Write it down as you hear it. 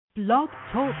Blog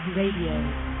Talk Radio.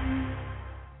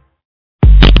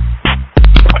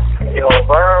 Yo,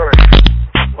 Bird.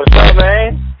 What's up,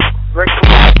 man? Rick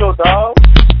Camacho, dog.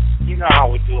 You know how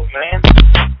we do it, man.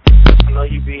 I know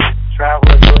you be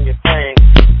traveling, doing your thing.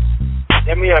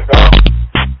 Hit me up, dog.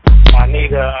 I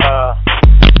need an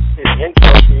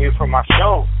intro from you for my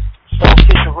show. Soul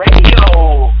Kitchen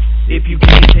Radio. If you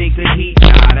can't take the heat,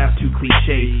 nah, that's too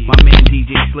cliche. My man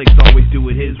DJ Slicks always do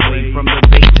it his way. From the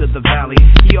bay to the valley,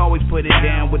 he always put it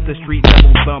down with the street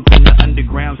level bump and the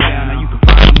underground sound. Now you can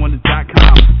find him on the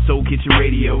 .com, Soul Kitchen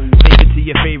Radio. Take it to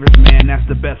your favorites, man, that's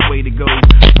the best way to go.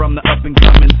 From the up and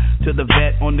coming to the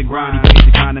vet on the grind, he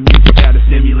plays the kind of music that'll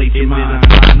stimulate your mind.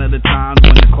 It's a sign of the times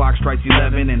when the clock strikes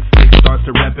 11 and Slicks starts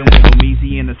to reppin' with him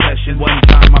easy in the session. One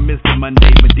time I missed it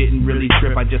Monday, but didn't really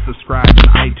trip. I just subscribed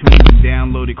on iTunes and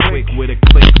downloaded quick with a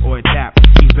click or a tap.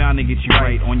 He's bound to get you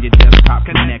right on your desktop.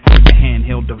 Connect with your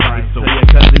handheld device. So your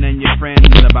cousin and your friends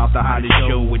about the hottest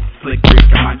show with Slick Rick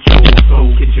Camacho on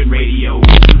Soul Kitchen Radio.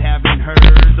 If you haven't heard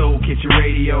Soul Kitchen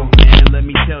Radio, man, let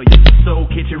me tell you, Soul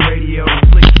Kitchen Radio,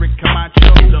 Slick Rick Camacho,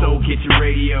 Soul Kitchen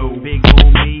Radio, Big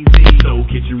Homie Z, Soul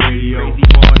Kitchen Radio, Crazy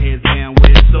Ball Heads down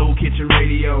with Soul Kitchen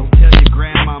Radio. Tell your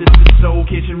grandmama this is Soul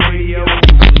Kitchen Radio.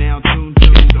 You are now tuned to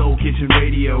Soul Kitchen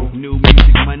Radio. New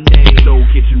music Monday, Soul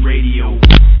Kitchen Radio.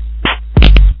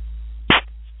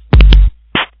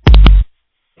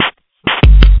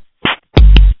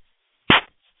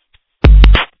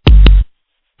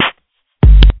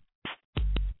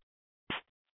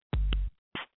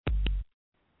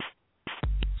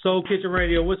 Soul Kitchen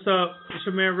Radio, what's up? It's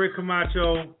your man Rick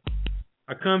Camacho.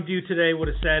 I come to you today with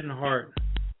a saddened heart.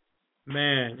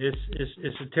 Man,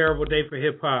 it's a terrible day for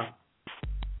hip hop.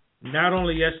 Not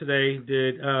only yesterday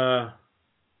did the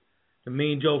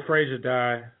mean Joe Frazier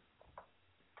die,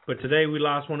 but today we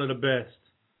lost one of the best.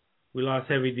 We lost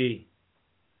Heavy D.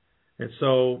 And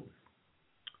so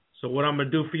what I'm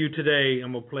gonna do for you today,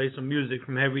 I'm gonna play some music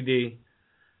from Heavy D.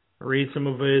 Read some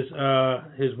of his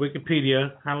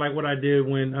Wikipedia, kind of like what I did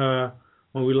when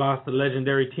we lost the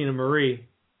legendary Tina Marie.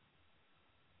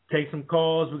 Take some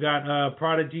calls. We got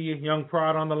Prodigy, Young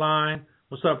Prod on the line.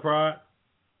 What's up, Prod?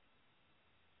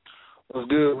 What's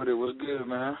good with it? What's good,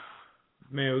 man?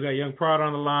 Man, we got Young Prod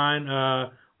on the line. We're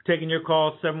taking your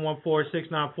calls,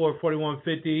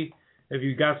 714-694-4150. If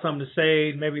you got something to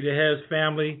say, maybe to Hez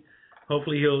family,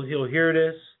 hopefully he'll hear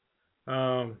this.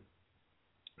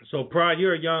 So, Prod,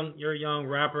 you're a young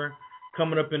rapper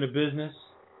coming up in the business.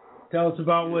 Tell us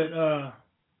about what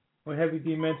Heavy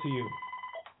D meant to you.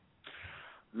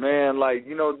 Man, man,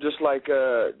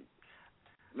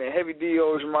 Heavy D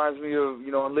always reminds me of,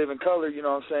 In Living Color, you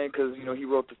know what I'm saying? Because, he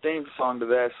wrote the theme song to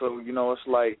that. So, it's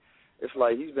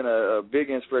like he's been a big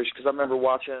inspiration. Because I remember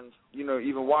watching,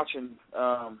 even watching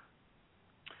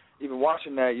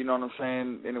that, you know what I'm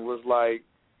saying? And it was like,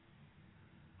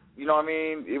 it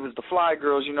was the Fly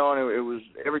Girls, and it was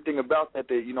everything about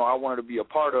that I wanted to be a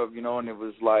part of, and it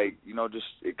was like, just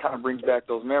it kind of brings back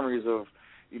those memories of,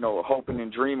 hoping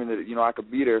and dreaming that, I could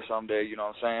be there someday, you know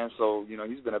what I'm saying? So,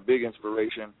 he's been a big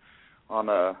inspiration on,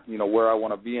 where I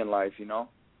want to be in life,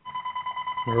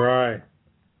 Right.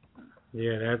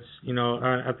 Yeah, that's,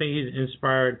 I think he's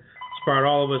inspired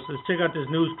all of us. Let's check out this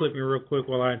news clipping real quick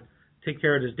while I take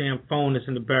care of this damn phone that's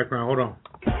in the background. Hold on.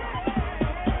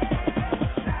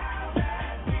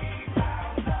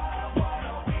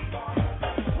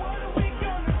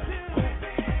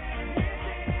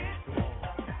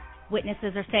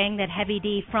 Witnesses are saying that Heavy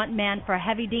D, frontman for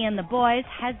Heavy D and the Boys,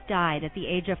 has died at the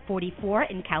age of 44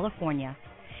 in California.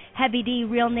 Heavy D,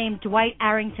 real name Dwight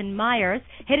Arrington Myers,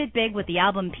 hit it big with the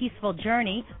album Peaceful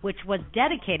Journey, which was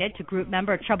dedicated to group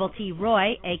member Trouble T.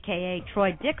 Roy, a.k.a.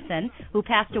 Troy Dixon, who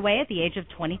passed away at the age of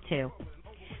 22.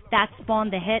 That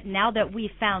spawned the hit Now That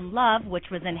We've Found Love, which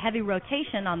was in heavy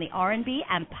rotation on the R&B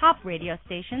and pop radio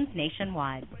stations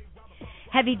nationwide.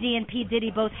 Heavy D and P. Diddy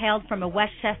both hailed from a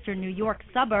Westchester, New York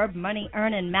suburb,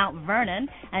 money-earning Mount Vernon,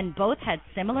 and both had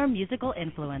similar musical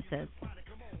influences.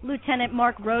 Lieutenant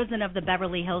Mark Rosen of the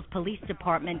Beverly Hills Police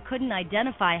Department couldn't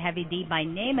identify Heavy D by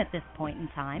name at this point in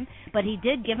time, but he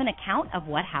did give an account of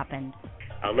what happened.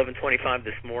 11:25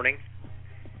 this morning,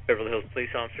 Beverly Hills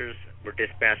police officers were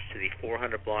dispatched to the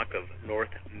 400 block of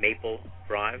North Maple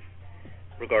Drive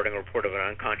regarding a report of an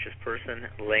unconscious person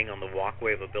laying on the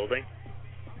walkway of a building.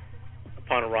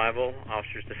 Upon arrival,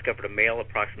 officers discovered a male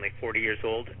approximately 40 years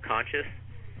old, conscious,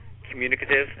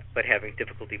 communicative, but having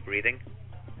difficulty breathing.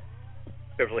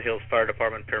 Beverly Hills Fire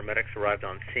Department paramedics arrived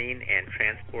on scene and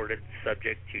transported the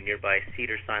subject to nearby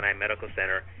Cedars-Sinai Medical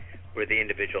Center, where the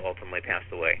individual ultimately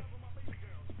passed away.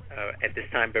 At this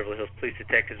time, Beverly Hills police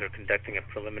detectives are conducting a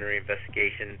preliminary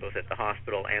investigation both at the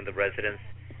hospital and the residence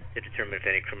to determine if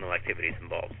any criminal activity is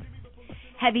involved.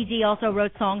 Heavy D also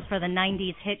wrote songs for the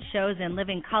 90s hit shows In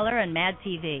Living Color and Mad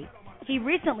TV. He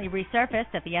recently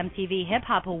resurfaced at the MTV Hip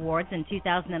Hop Awards in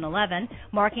 2011,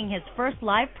 marking his first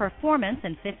live performance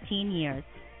in 15 years.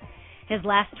 His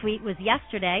last tweet was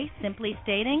yesterday, simply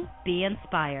stating, "Be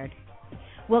inspired."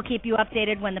 We'll keep you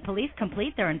updated when the police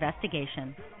complete their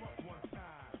investigation.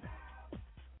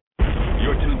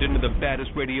 You're tuned into the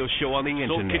baddest radio show on the internet.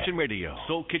 Soul Kitchen Radio.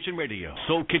 Soul Kitchen Radio.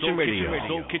 Soul Kitchen Radio.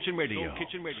 Soul Kitchen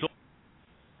Radio.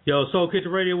 Yo, Soul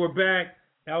Kitchen Radio, we're back.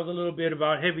 That was a little bit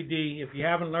about Heavy D. If you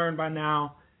haven't learned by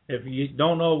now, if you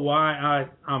don't know why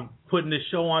I'm putting this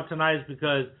show on tonight, it's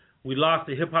because we lost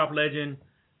a hip-hop legend,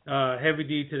 Heavy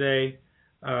D, today.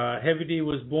 Heavy D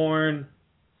was born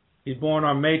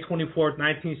on May 24th,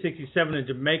 1967 in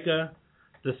Jamaica,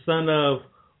 the son of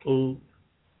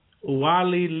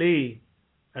Uwali Lee,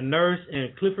 a nurse,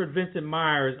 and Clifford Vincent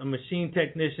Myers, a machine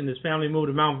technician. His family moved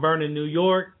to Mount Vernon, New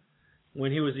York, when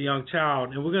he was a young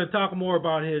child. And we're going to talk more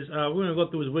about his, we're going to go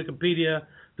through his Wikipedia,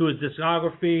 through his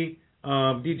discography.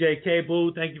 DJ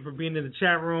K-Boo, thank you for being in the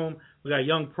chat room. We got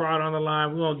Young Prod on the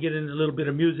line. We're going to get into a little bit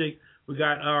of music. We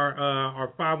got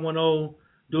our 510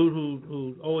 dude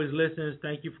who always listens.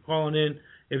 Thank you for calling in.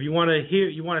 If you want to hear,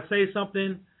 you want to say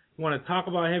something, you want to talk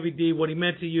about Heavy D, what he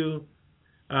meant to you,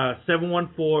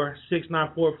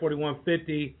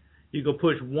 714-694-4150. You can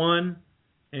push 1,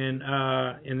 and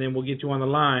then we'll get you on the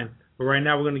line. But right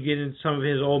now we're going to get into some of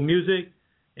his old music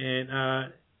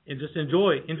and just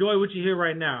enjoy what you hear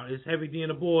right now. It's Heavy D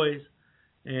and the Boys,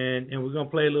 and we're going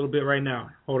to play a little bit right now.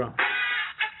 Hold on.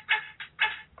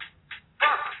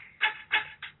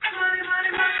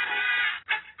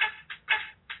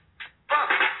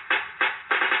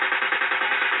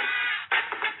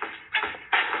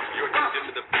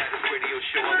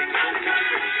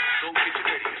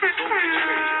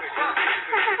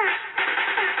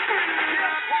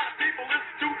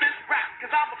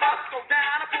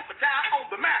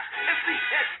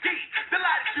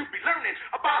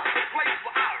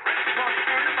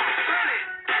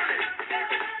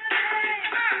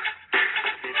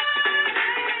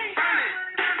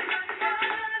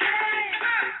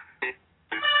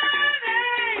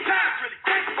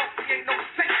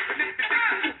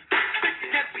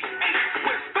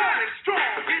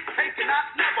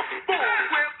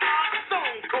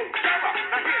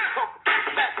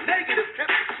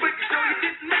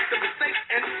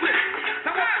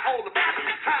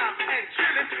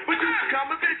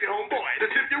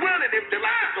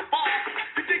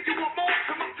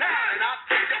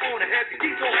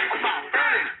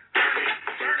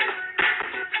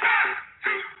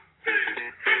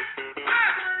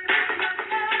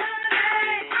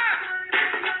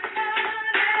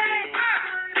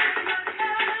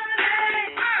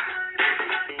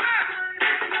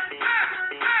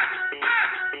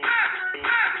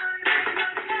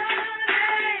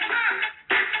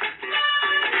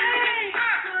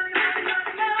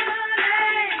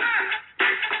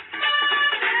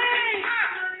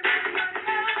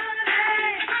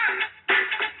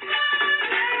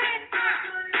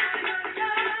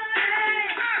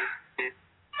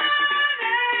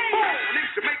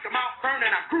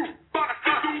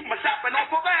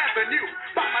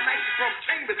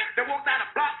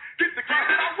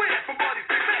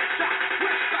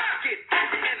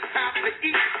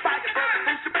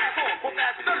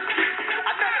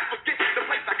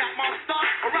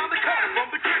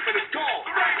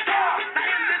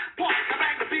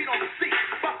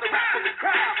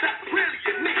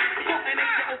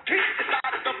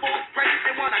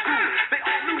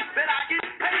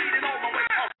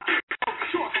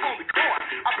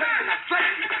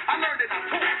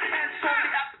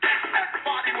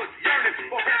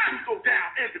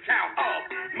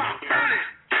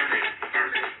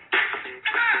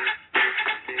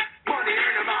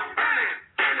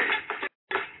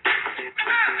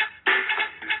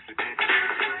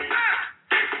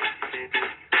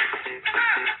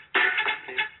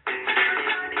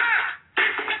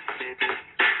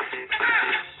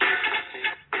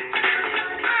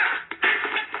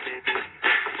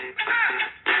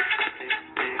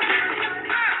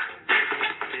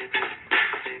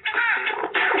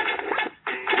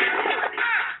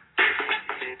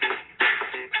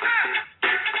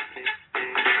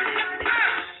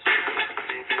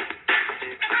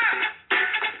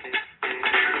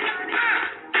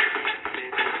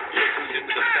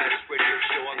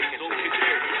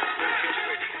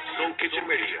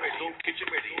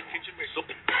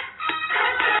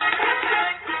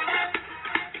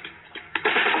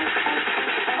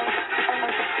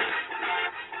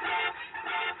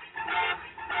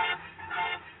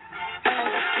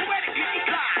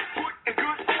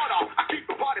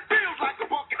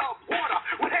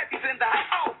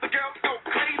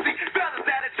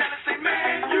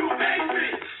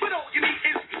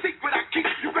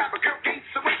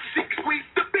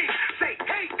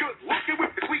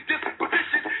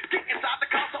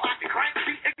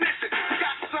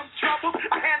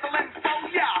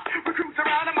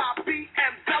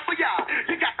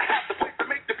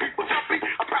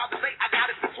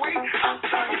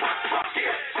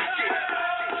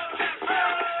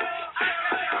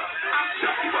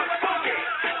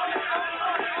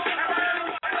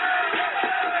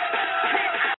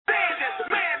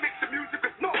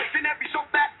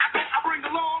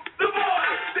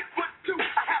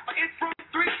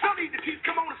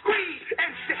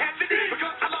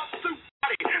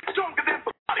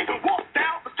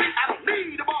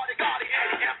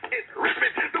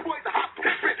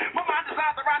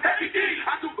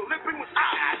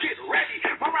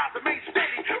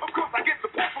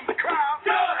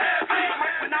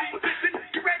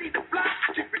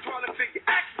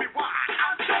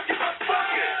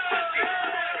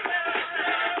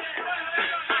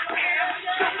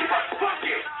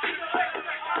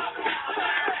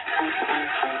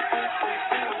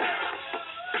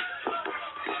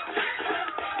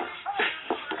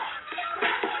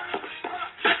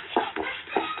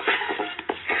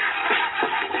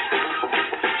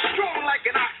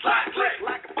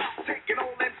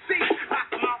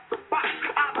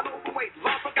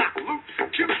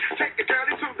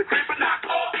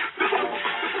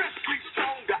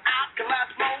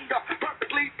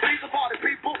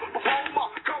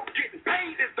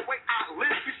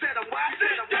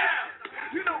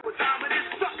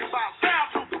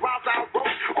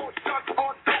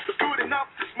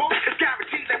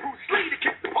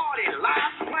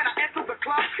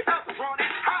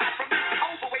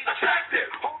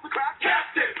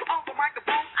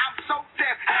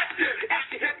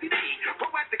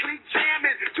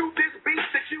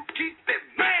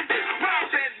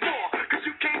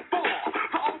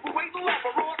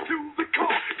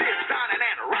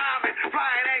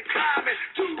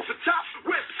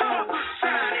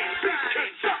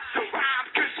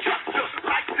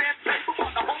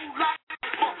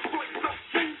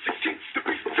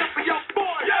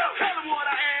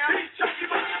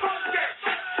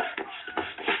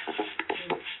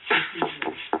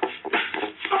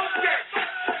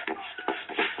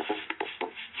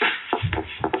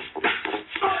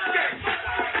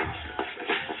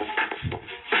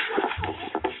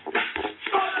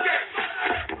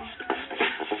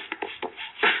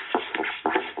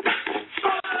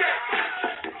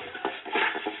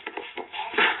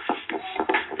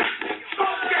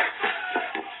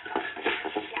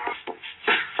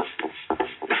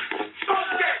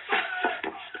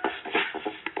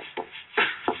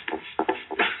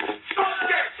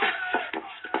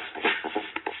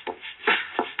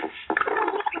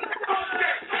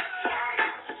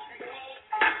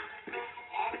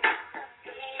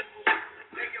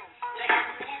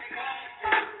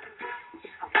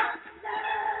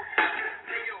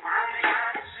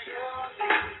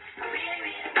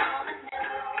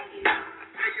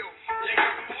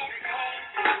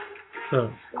 So.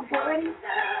 I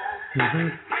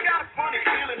got a funny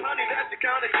feeling, honey, that you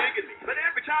kinda digging me. But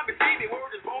every time you see me,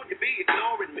 word is born, you be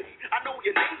ignoring me. I know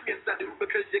your name, yes I do,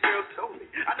 because your girl told me.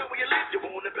 I know where you live, you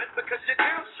wanna bet because your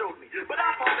girl showed me. But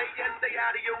I parlay and stay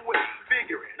out of your way,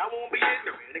 figuring I won't be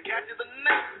ignorant and catch you the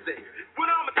next day. When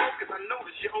I'm in focus, I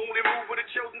notice you only move with a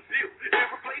chosen few.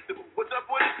 Irreplaceable, what's up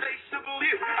with insatiable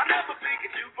you? I never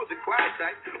figured you for the quiet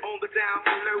type, on the down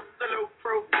low, the low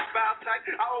profile type.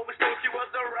 I always thought you was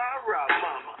the rah-rah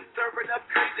mama, serving up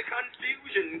crazy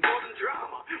confusion, causing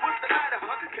drama. What's the matter,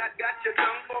 huh? Cat got your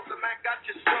tongue, off the Mac got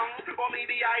you strung, or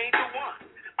maybe I ain't the one.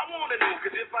 I wanna know,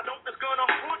 cause if I don't, it's gonna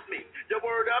haunt me. Your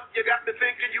word up, you got me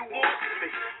thinking you want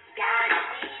me.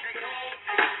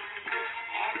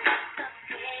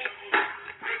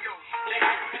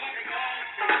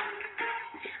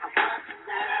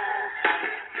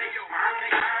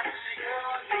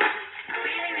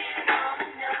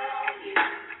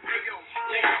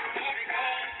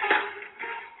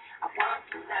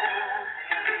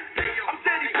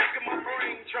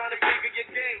 Trying to figure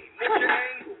your game, what's your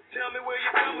angle? Tell me where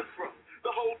you're coming from.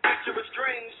 The whole picture is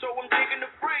strange, so I'm digging the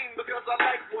frame because I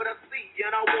like what I see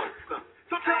and I want some.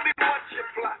 So tell me what's your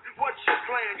plot, what's your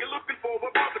plan? You're looking for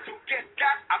a brother to get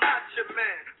got. I'm not your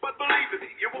man, but believe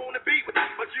me, you wanna be with me,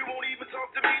 but you won't even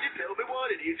talk to me to tell me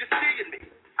what it is you're seeing me.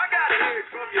 I gotta hear it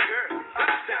from your girl.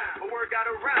 Uptown, my word got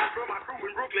around from my crew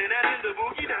in Brooklyn and in the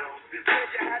boogie down.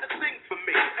 Said you had a thing for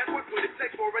me, and what would it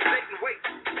take for a date and wait?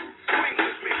 Swing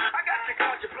with me. I got your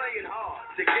card, you're playing hard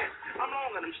to get. I'm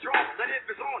long and I'm strong, and if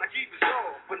it's on, I keep it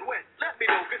soft and wet. Let me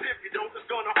know, cause if you don't, it's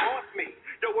gonna haunt me.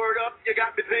 The word up, you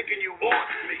got me thinking you want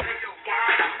me.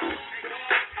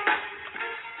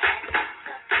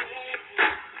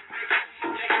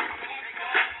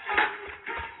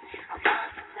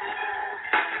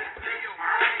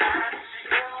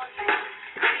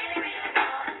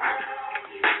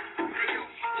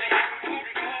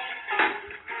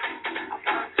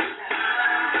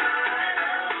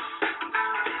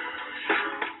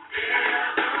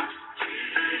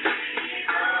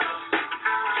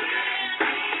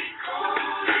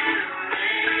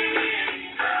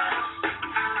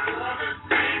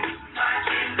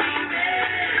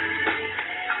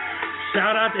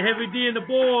 Shout out to Heavy D and the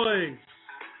boys.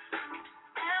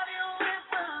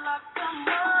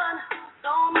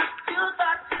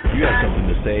 You have something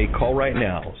to say, call right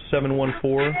now,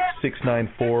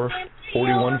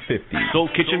 714-694-4150. Soul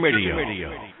Kitchen Radio.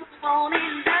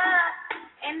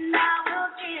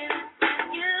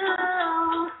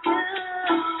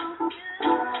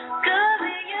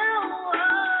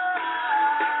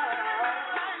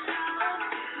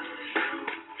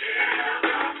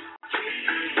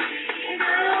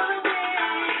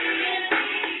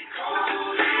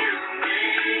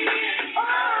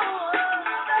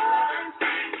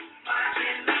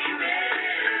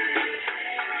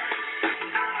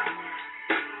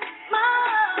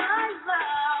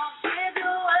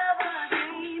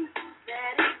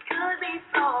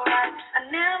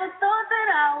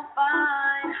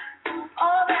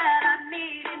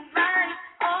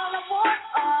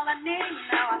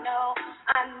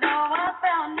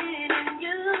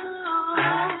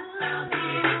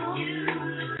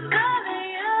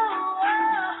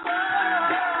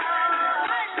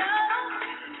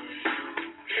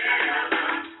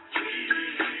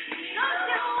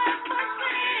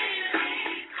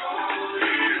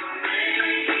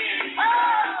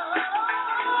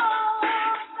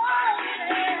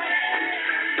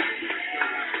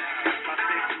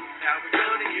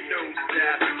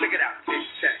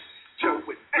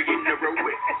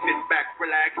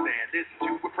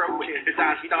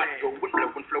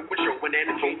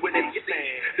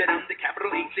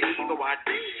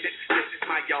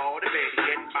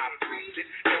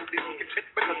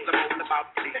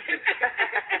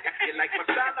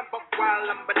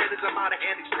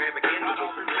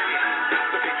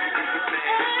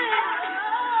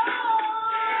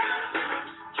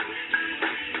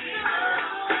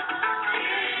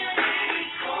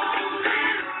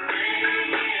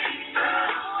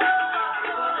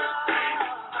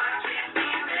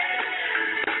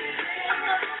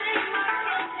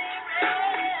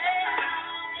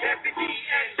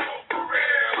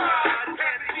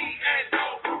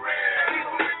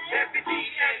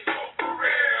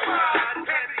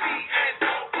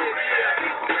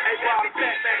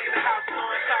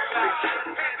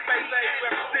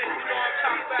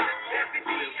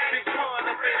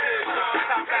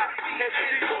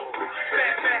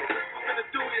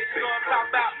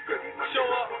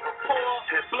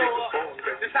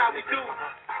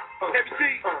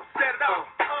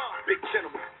 Big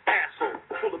gentleman,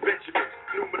 full of Benjamins,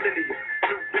 new millennium,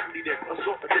 new beauty, then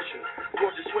assault edition.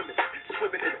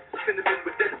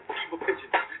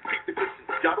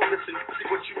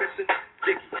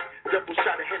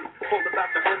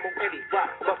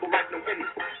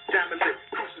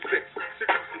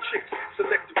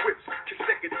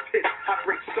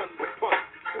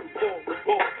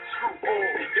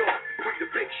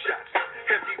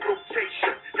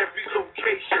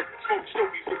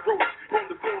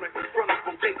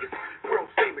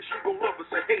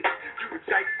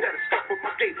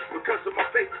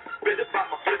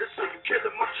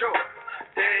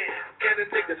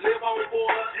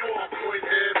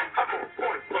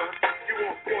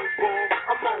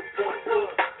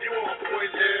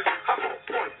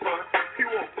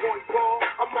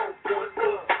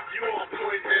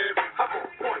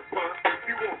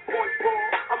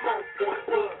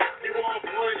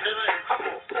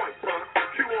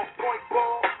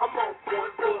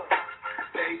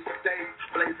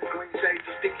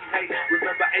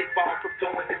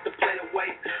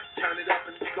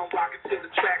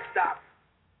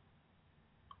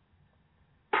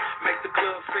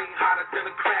 fiend hotter than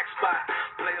a crack spot.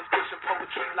 Players pushing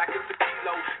poetry like it's a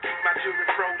kilo. Keep my jewelry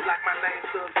froze like my name's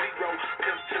Sub-Zero.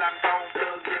 Pimp till I'm gone,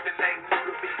 thug living ain't new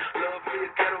to me. Love me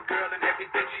a ghetto girl and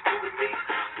everything she do to me.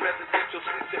 Presidential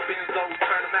suites and Benzos,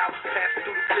 turn them out. Pass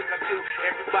through the click until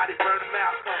everybody burn them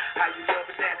out. How you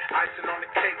loving that? Icing on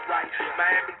the cake, right?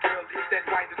 Miami girls hit that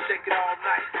white and shake it all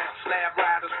night. Slab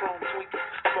riders, chrome Twinkies,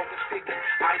 smoking sticky,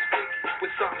 ice pinky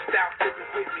with something stout sipping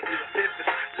with me. Listen,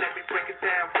 let me break it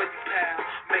down for you, pal.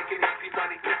 Make it easy,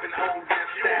 money pimping hoes and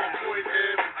style. You on point,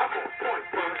 man? I'm on point,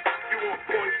 bud. You on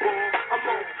point, boy? I'm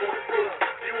on point, bud.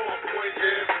 You on point,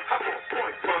 man? I'm on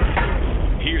point, bud.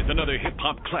 Here's another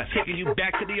hip-hop classic taking you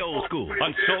back to the old school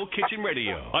on Soul Kitchen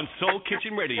Radio. On Soul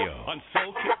Kitchen Radio. On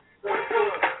Soul Kitchen.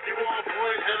 You on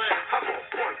point, man? I'm on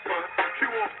point, bud. You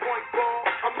on point, boy?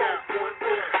 I'm on point,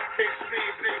 bud. Big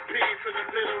speed, big P for the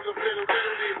middle of little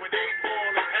diddly with 8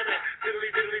 ball and heaven. Diddly,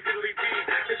 diddly, diddly D.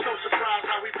 It's no surprise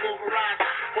how we pulverize.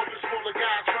 All the smaller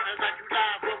guys frontin' like you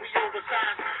live, but we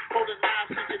oversized. Holding lines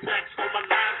to your necks. On my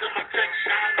lines and my text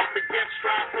shine up against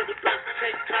strive for the best.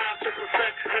 Take time to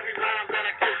perfect every line that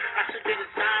I get. I should get a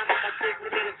sign on my dick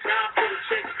with a time for the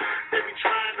chicks. They be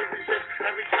trying to resist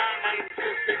every time I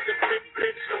insist. They the flip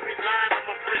bitch, so we line on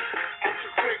my bricks. I'm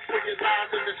too quick for your lies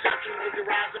and deception. With your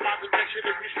eyes in my direction,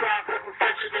 if you strive for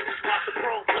perfection, then just watch the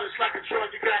pro. But it's like a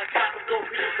drug, you gotta cop and go.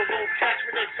 People promote. Catch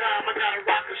me next time, I gotta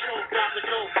rock the show. Time to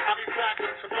go. I'll be back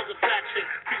with some other fat shit.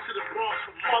 Piece of the Bronx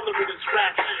from Mother with this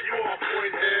rap shit. You on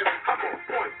point, man? I'm on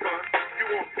point, bud. You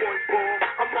on point, boy?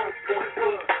 I'm on point,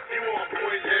 bud. You on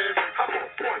point, man? I'm on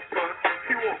point, bud.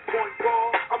 You on point, boy?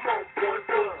 I'm on point,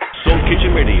 bud. Soul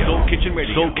Kitchen Radio. Soul Kitchen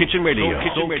Radio. Soul Kitchen Radio.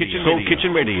 Soul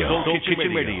Kitchen Radio. Soul Kitchen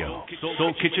Radio.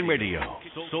 Soul Kitchen Radio.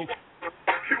 Soul.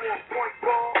 You on point,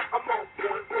 boy? I'm on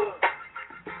point, bud.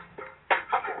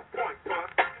 I'm on point, bud.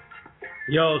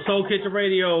 Yo, Soul Kitchen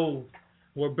Radio.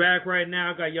 We're back right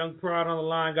now. Got Young Prod on the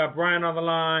line. Got Brian on the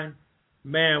line.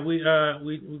 Man, we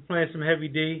playing some Heavy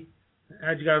D.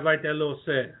 How'd you guys like that little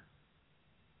set?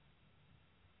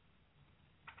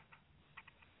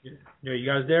 Yeah, you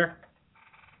guys there?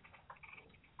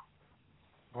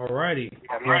 Alrighty.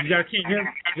 You guys can't hear me?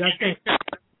 You guys can't.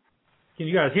 Can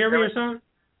you guys hear me or something?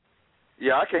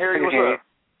 Yeah, I can hear you. What's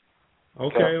up?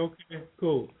 Okay,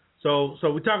 cool. So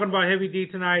we're talking about Heavy D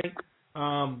tonight.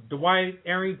 Dwight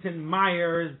Arrington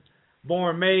Myers,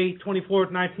 born May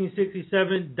 24th,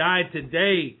 1967, died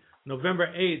today, November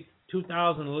 8th,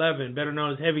 2011, better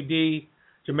known as Heavy D,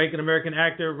 Jamaican-American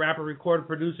actor, rapper, recorder,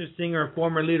 producer, singer, and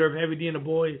former leader of Heavy D and the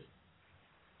Boys,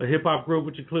 a hip-hop group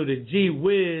which included G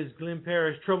Wiz, Glenn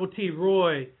Parrish, Trouble T.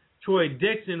 Roy, Troy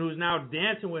Dixon, who's now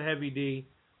dancing with Heavy D,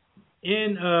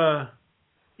 in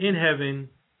Heaven,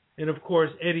 and of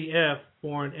course Eddie F.,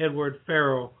 born Edward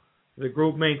Farrell. The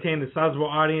group maintained a sizable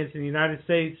audience in the United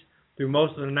States through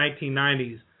most of the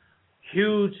 1990s.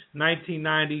 Huge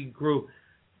 1990 group.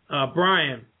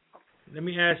 Brian, let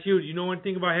me ask you, do you know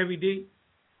anything about Heavy D?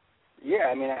 Yeah,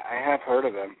 I mean, I have heard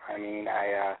of him. I mean,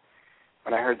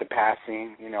 when I heard the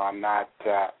passing, you know, I'm not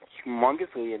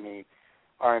humongously in the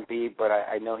R&B, but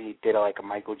I know he did like a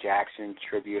Michael Jackson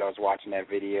tribute. I was watching that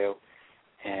video,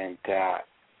 and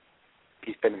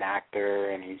he's been an actor,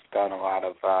 and he's done a lot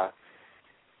of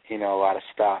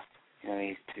stuff. You know,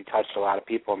 he touched a lot of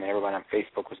people. I mean, everyone on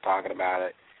Facebook was talking about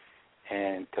it,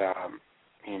 and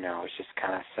you know, it's just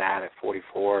kind of sad at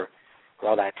 44 with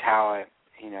all that talent,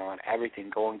 you know, and everything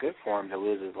going good for him to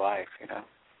lose his life, you know.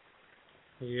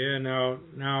 Yeah.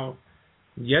 Now,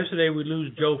 yesterday we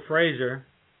lose Joe Frazier,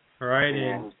 all right,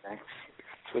 and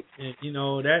you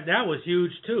know that was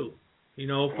huge too. You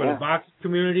know, for the boxing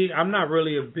community, I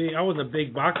wasn't a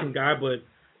big boxing guy, but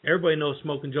everybody knows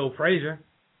Smoking Joe Frazier.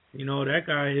 You know, that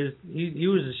guy he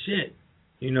was the shit,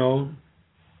 you know.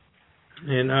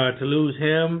 And to lose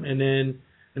him and then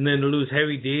to lose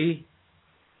Heavy D,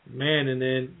 man, and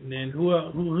then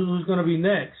who's gonna be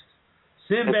next?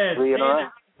 Sinbad,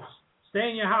 stay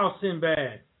in your house,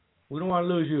 Sinbad. We don't want to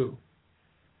lose you.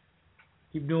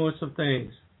 Keep doing some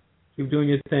things. Keep doing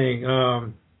your thing.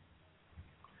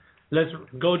 Let's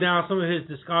go down some of his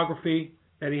discography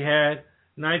that he had.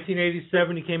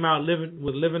 1987, he came out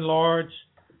Living Large.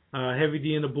 Heavy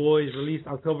D and the Boys, released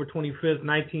October 25th,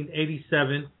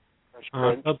 1987,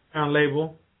 Uptown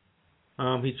label.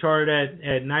 He charted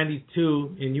at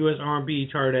 92 in U.S. R&B.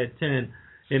 He charted at 10.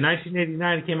 In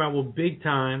 1989, he came out with Big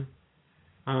Time.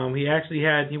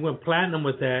 He went platinum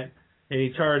with that, and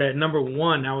he charted at number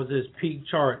 1. That was his peak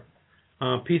chart.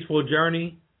 Peaceful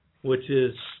Journey, which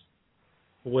is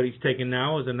what he's taking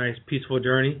now, is a nice peaceful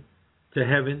journey to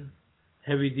heaven.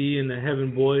 Heavy D and the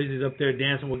Heaven Boys is up there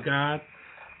dancing with God.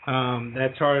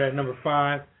 That charted at number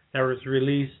 5. That was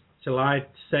released July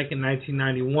 2nd,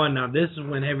 1991. Now, this is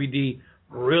when Heavy D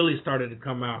really started to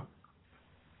come out.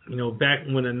 You know, back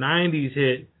when the 90s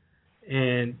hit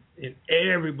and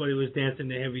everybody was dancing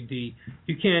to Heavy D.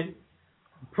 You can't...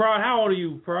 Prod, how old are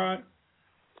you, Prod?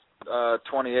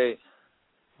 28.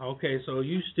 Okay, so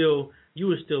you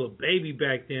were still a baby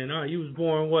back then. Huh? You was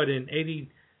born, what, in 80,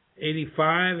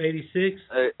 85, 86?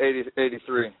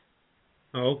 83.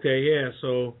 Oh, okay, yeah.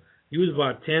 So you was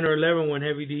about 10 or 11 when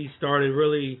Heavy D started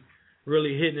really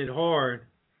hitting it hard.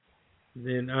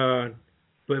 Then,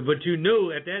 but you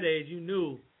knew at that age,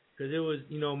 because it was,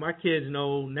 you know, my kids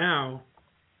know now,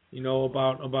 you know,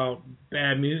 about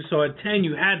bad music. So at 10,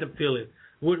 you had to feel it.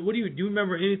 What do you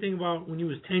remember anything about when you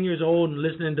was 10 years old and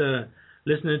listening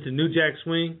to New Jack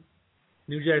Swing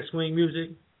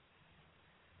music?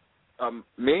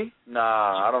 Me?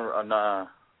 Nah, I don't. Nah.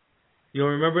 You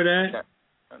don't remember that?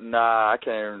 Nah, I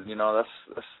can't. You know,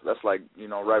 that's like, you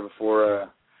know, right before.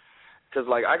 Cause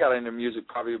like I got into music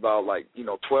probably about like, you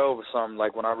know, 12 or something.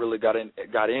 Like when I really got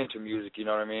into music. You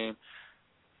know what I mean?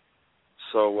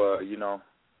 So you know.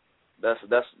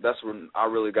 That's when I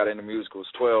really got into music. Was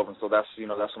 12, and so that's when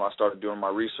I started doing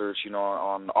my research, you know,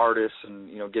 on artists and,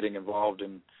 you know, getting involved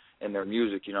in their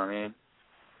music. You know what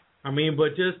I mean?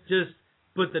 But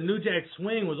the New Jack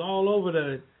Swing was all over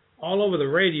the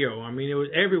radio. I mean, it was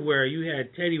everywhere. You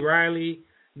had Teddy Riley,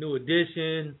 New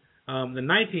Edition. The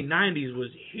 1990s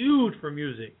was huge for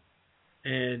music,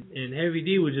 and Heavy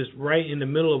D was just right in the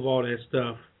middle of all that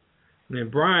stuff. And then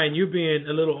Brian, you being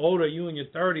a little older, you in your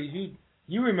 30s,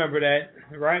 you remember that,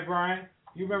 right, Brian?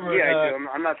 You remember? Yeah, I do.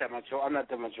 I'm not that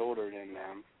much older than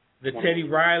them. The Teddy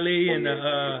Riley and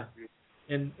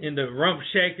the Rump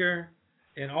Shaker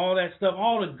and all that stuff,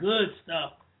 all the good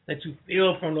stuff that you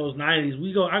feel from those 90s.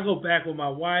 I go back with my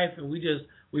wife and we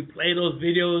play those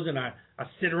videos and I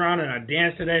sit around and I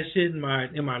dance to that shit in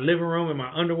my living room in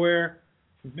my underwear.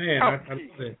 Man, I love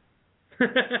it.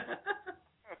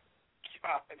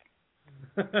 God.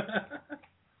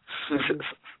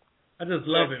 I just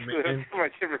love it, man.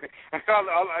 I'm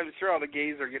sure all the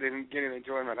gays are getting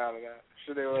enjoyment out of that.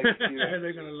 Sure, they like to see that.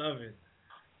 They're gonna love it.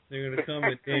 They're gonna come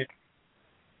and dance.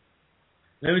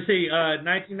 Let me see.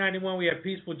 1991, we have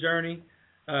Peaceful Journey.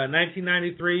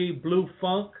 1993, Blue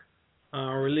Funk,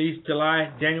 released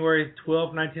January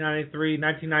 12, 1993.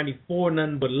 1994,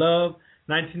 Nothing But Love.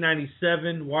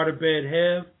 1997, Waterbed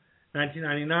Hev.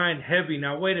 1999, Heavy.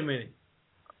 Now wait a minute.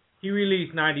 He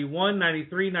released 91,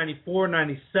 93, 94,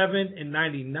 97, and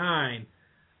 99.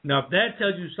 Now, if that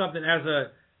tells you something as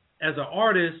an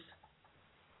artist,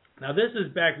 now this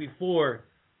is back before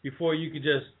you could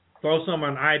just throw something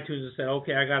on iTunes and say,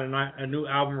 okay, I got a new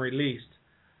album released.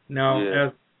 Now,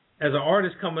 as an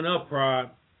artist coming up, Prod,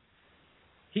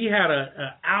 he had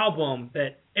a album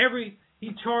that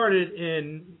he charted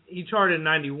in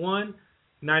 91,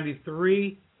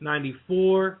 93,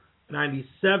 94,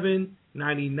 97,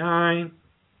 99,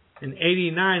 and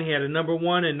 89 he had a number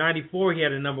one, and 94 he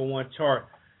had a number one chart.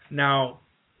 Now,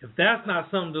 if that's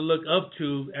not something to look up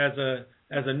to as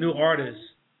a new artist,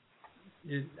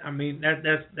 I mean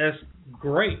that's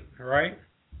great, right?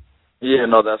 Yeah,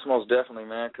 no, that's most definitely,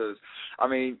 man. Because I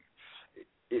mean,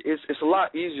 it's a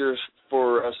lot easier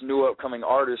for us new upcoming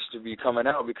artists to be coming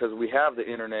out because we have the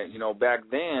internet. You know, back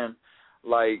then.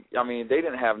 Like, I mean, they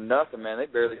didn't have nothing, man. They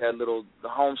barely had the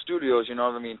home studios, you know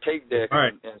what I mean, tape deck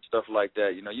and stuff like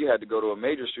that. You know, you had to go to a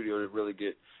major studio to really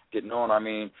get known. I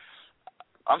mean,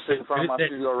 I'm sitting in front of my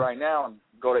studio right now and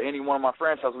go to any one of my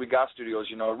friends' houses. We got studios,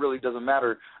 you know. It really doesn't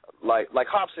matter. Like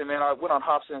Hobson, man, I went on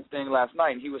Hobson's thing last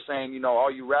night, and he was saying, you know,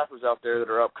 all you rappers out there that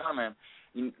are upcoming,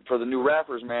 for the new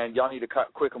rappers, man, y'all need to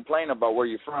quit complaining about where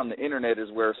you're from. The internet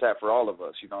is where it's at for all of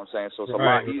us, you know what I'm saying? So it's a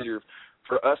lot easier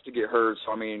for us to get heard.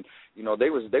 So I mean, you know, they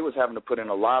was having to put in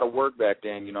a lot of work back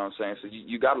then, you know what I'm saying? So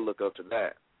you got to look up to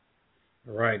that.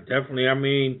 Right, definitely. I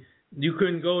mean, you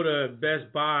couldn't go to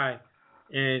Best Buy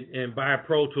and buy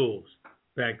Pro Tools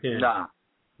back then. Nah.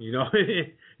 You know,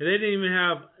 they didn't even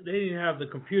have the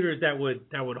computers that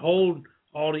would hold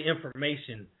all the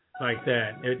information like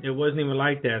that. It wasn't even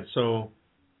like that. So,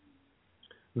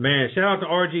 man, shout out to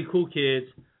RG Cool Kids.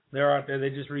 They're out there.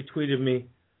 They just retweeted me.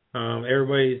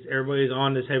 Everybody's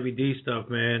on this Heavy D stuff,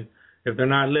 man. If they're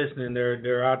not listening,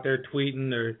 they're out there tweeting.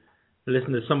 They're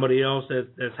listening to somebody else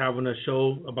that's having a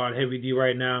show about Heavy D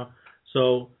right now.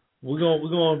 So we're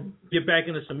gonna get back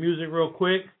into some music real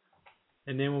quick,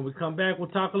 and then when we come back, we'll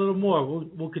talk a little more.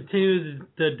 We'll continue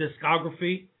the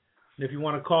discography. And if you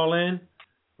want to call in,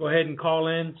 go ahead and call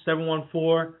in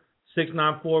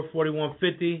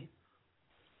 714-694-4150.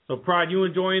 So, Prod, you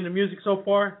enjoying the music so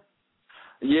far?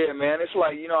 Yeah, man, it's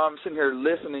like, you know, I'm sitting here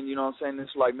listening, you know what I'm saying?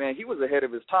 It's like, man, he was ahead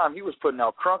of his time. He was putting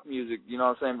out crunk music, you know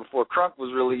what I'm saying, before crunk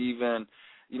was really even,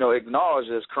 you know, acknowledged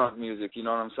as crunk music, you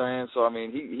know what I'm saying? So, I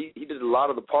mean, he did a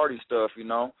lot of the party stuff, you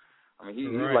know? I mean,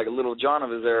 he's like a little John of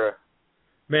his era.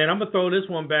 Man, I'm going to throw this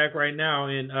one back right now,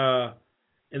 and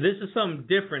this is something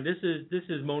different. This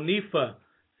is Monifa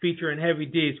featuring Heavy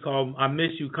D. It's called I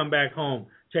Miss You, Come Back Home.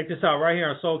 Check this out right here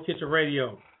on Soul Kitchen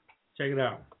Radio. Check it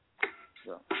out.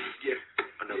 Yeah,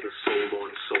 another soul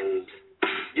on soul.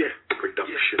 Yeah,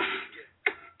 production.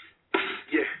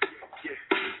 Yeah.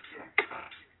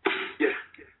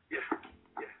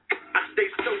 I stay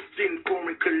soaked in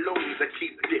foreign colognes, I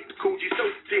keep it. Coogee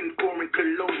soaked in foreign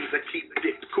colognes, I keep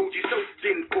it. Coogee soaked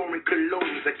in foreign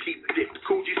colognes, I keep it.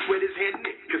 Coogee sweat his hand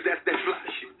knit, cause that's that fly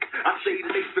shit. I say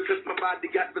lace because my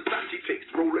body got Versace taste.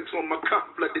 Rolex on my cuff,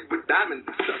 flooded with diamonds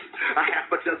and stuff. A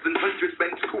half a dozen hundred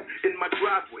banks coupe in my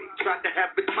driveway. Tried to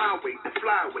have it my way, the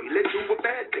flyway, led to a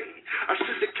bad day. I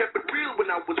should have kept it real when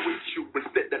I was with you.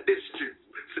 Instead I dissed you,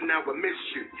 so now I miss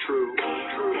you. True.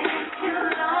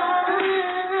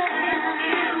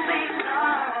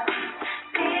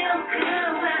 Feel good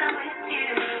when I'm with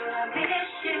you. I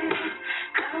miss you.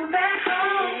 Come back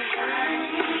home. I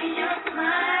need your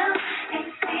smile.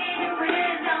 Ain't seen you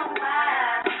in a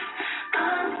while.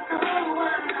 I'm so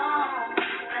alone.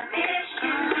 I miss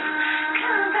you.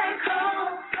 Come back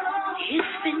home.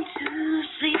 It's been 2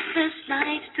 sleepless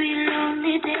nights, 3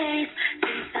 lonely days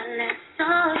since I last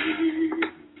saw you.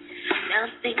 Now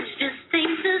things just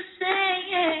ain't the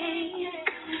same.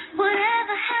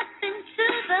 Whatever happened to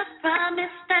the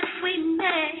promise that we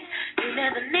made? You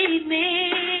never leave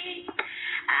me.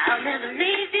 I'll never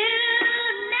leave you.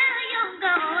 Now you're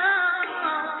gone.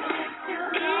 It's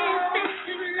been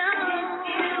too long.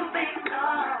 You've been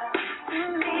gone.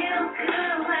 Feel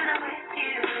good when I'm with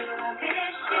you. I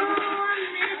miss you. I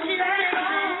miss you, baby.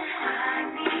 I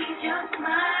need your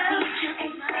smile.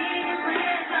 Ain't seen you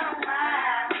in a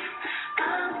while.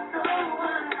 I'm so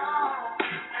alone.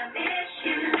 I miss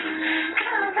you.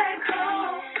 Come back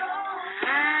home.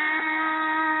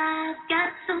 I've got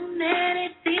so many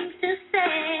things to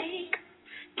say.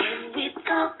 Can we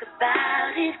talk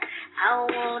about it? I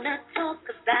wanna talk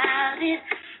about it,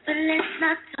 but let's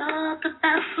not talk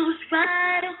about who's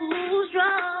right or who's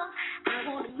wrong. I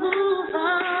wanna move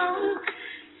on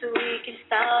so we can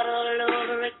start all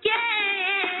over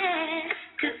again.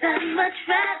 'Cause I'd much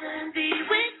rather be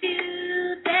with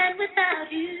you than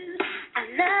without you. I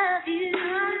love you,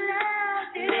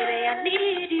 baby, I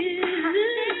need you.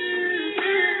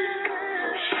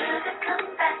 Sugar, come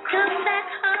back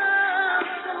home.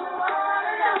 So all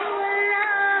alone,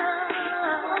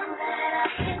 that I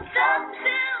can talk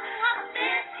to. I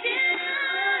miss you.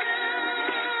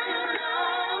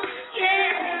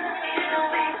 Yeah,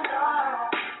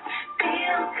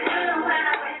 feel good when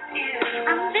I'm with you.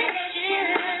 I miss you.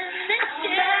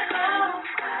 Come back home.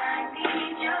 I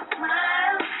need your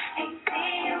smile. Ain't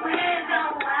seen you in a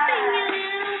while.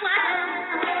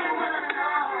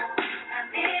 I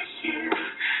miss you.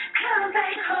 Come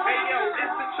back home. Hey yo,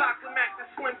 it's the Chocolate Mac, the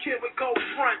slim kid with gold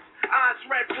fronts. Eyes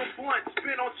red from blunts,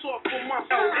 been on tour for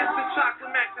months. Yo, it's the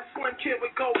Chocolate Mac, the slim kid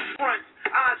with gold fronts.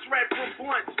 Eyes red from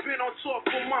blunts, been on tour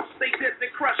for months. They dipped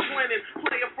and crushed linen,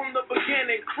 player from the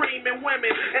beginning, cream and women,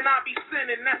 and I be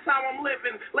sinning. That's how I'm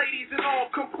living. Ladies in all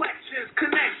complexions,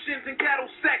 connections and ghetto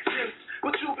sections.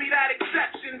 But you'll be that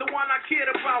exception, the one I cared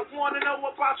about. Wanna know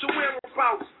about your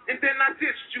whereabouts, and then I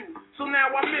dissed you, so now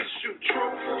I miss you.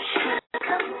 True.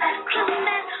 Come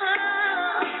back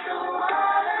home. So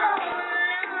all alone.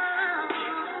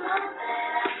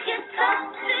 You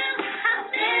talk to, I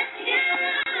miss you.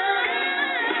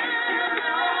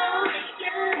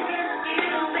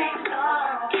 You've been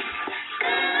gone.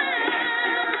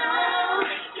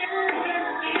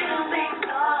 You've been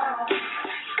gone.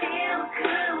 Feel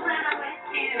good when I'm with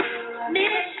you.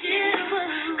 Miss you.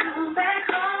 Come back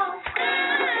home.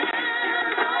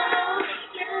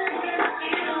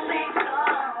 You've been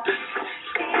gone.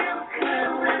 Feel good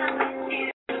when I'm with you.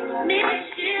 Miss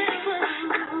you.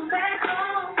 Come back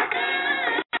home.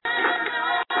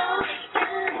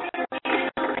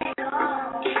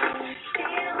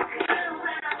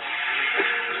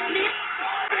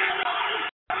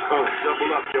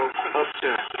 Double up, yo.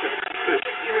 Uptown.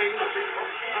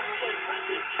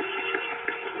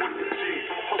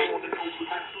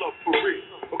 Love for real,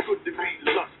 or could it be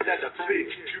lust that I feel?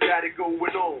 You got it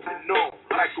going on and on,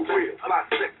 like a wheel. Fly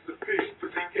sex appeal,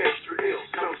 physique extra ill,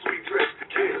 smell sweet dress to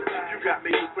kill. You got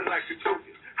me open like a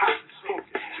token, hot and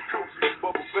smoking. Jacuzzi,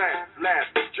 bubble bath,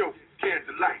 laughing, joking,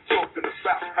 candlelight, talking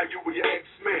about how you and your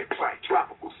ex-man fight.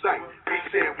 Tropical sight,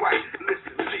 pink and white,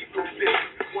 listen, see through this.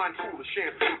 Wine cooler,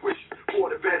 champagne.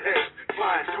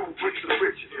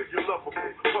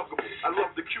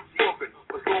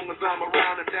 I'm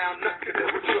around and down, nothing can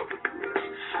ever trouble you.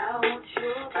 I want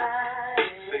your body.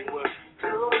 Say what?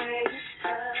 The way you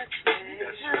touch me.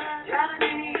 That's right.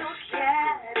 Driving in your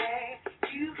caddy.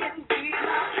 You can be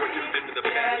my Listen to the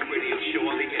best radio show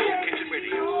on the air. Soul Kitchen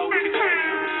Radio. Soul Kitchen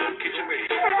Radio. Soul Kitchen Radio.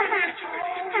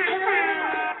 Soul Kitchen Radio.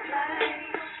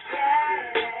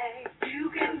 You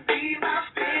can be my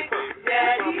big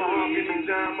daddy. My mom give me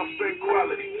time, I spend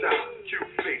quality time. Cute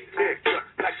face, haircut,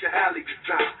 like your Halle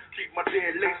design. Keep my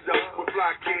dad laced up with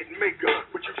fly kid and makeup.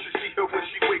 But you should see her when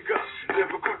she wake up.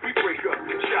 Never could we break up.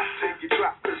 Shot till you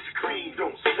drop, cause the cream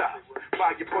don't stop.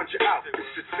 Buy a bunch of outfits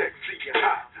that's sexy and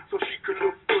hot. So she could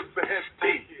look good for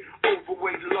FD.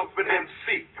 Overweight, love an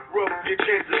MC. Rub your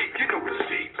gently, you know it's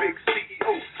C. Big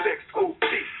CEO, sex OT.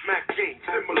 Mac game,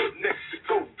 similar next to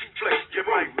gold. Flex your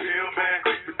mind, real man.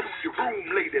 Creeping through your room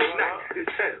late at night.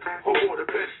 It's hell. Oh, the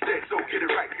best dead, so get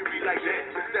it right. You be like that.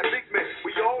 It's that big man.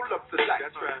 We all up to life.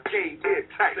 That's right. Game dead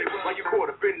tight. While you caught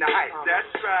up in the hype.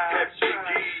 That's right. FGD,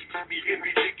 me and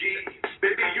me Jiggy.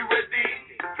 Baby, you ready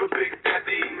for Big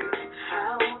Daddy?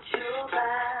 I want your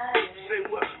body. Say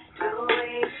what? The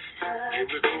way you touch.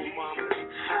 Give it to mama.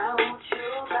 I want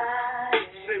your body.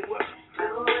 Say what? The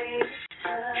way you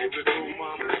touch. Give it to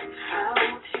mama. I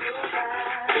want your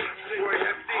body. Say what?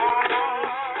 FD.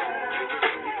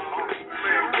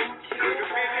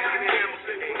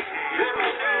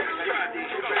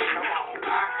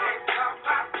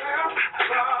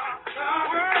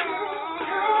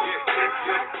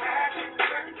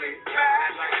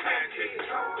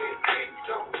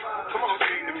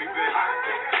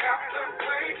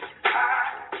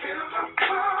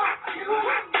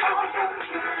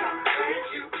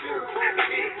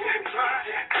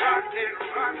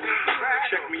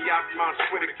 Check me out, my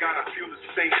swear to God, I feel the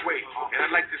same way. And I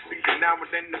like to see you now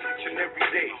and then, each and every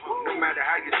day. No matter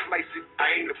how you slice it,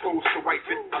 I ain't opposed to wife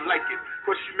it. I like it,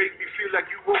 cause you make me feel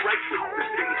like you were right with the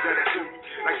things that I do.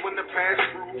 Like when the pass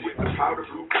through with the powder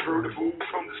blue convertible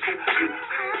from the school view.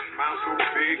 Smile so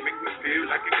big, make me feel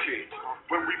like a kid.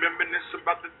 When we reminisce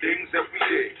about the things that we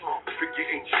did. Figure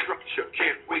ain't structure,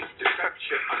 can't wait to touch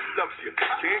you. I love you,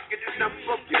 can't get enough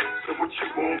of you. So what you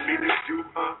want me to do,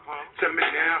 huh? Tell me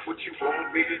now what you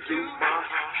want me to do, huh?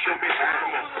 Show me how.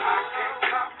 I can't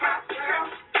stop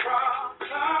myself from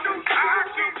loving you. I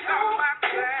can't stop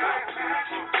myself.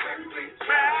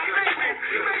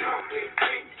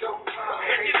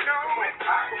 And you know it.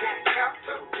 I can't help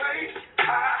the way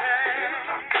I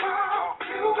am.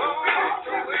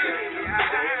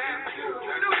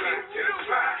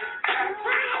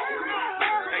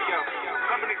 Hey yo,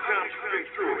 how many times you been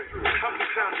through it? How many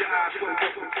times your eyes went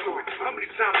up into it? How many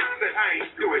times you said I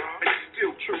ain't do it, and you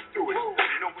still true through it?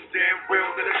 You know damn well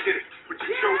that I did it, but you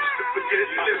chose to forget it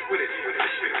and live with it.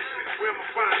 Where am I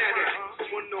find that at?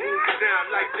 Someone to hold me down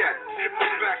like that, hit my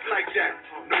back like that.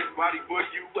 Nobody but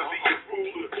you, ever you fool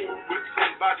with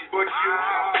somebody but you.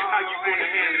 How you gonna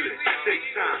handle it? Take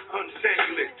time,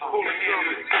 untangle it, hold a hand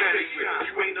on it,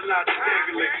 you ain't allowed to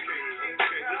tangle it.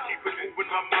 Let's keep it moving,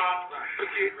 my mind.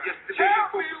 Forget yesterday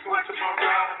and focus on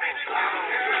tomorrow.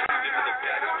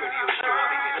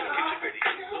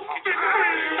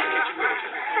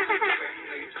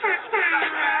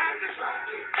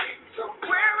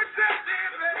 Where is that,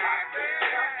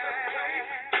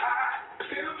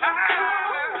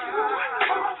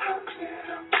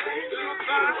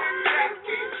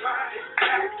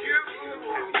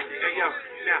 Hey yo,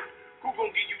 now, who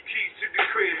gon' give you keys to the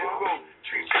crib? Who gon'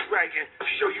 treat you right and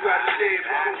show you how to live?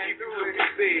 Who gon' keep you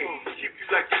looking big, keep you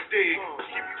like you dig,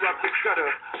 keep you out the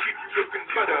gutter, keep you looking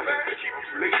butter, keep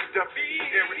you laced up,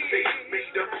 every face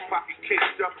made up, pocket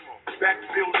cased up, back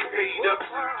bills paid up.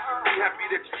 Be happy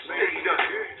that you stayed up,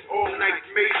 all night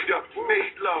made up,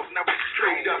 made love, now we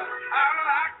straight up. I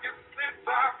like your sense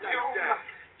of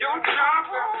your job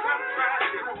will come right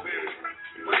here, baby.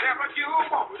 Whatever you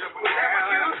want, whatever you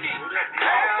need,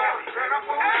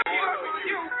 incredible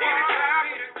you anytime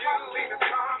you want me to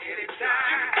come,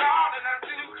 anytime you call and I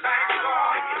do thank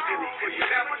God.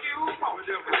 Whatever you want,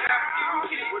 whatever you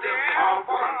need, all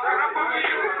for incredible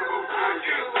you.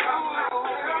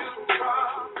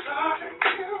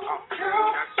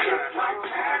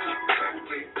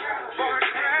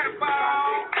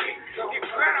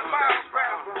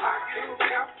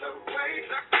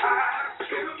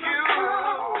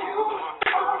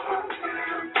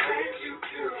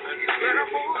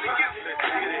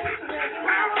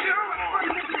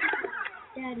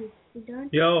 Daddy, you done?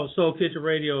 Yo, Soul Kitchen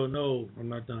Radio. No, I'm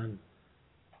not done.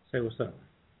 Say what's up.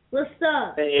 What's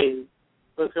up? Hey,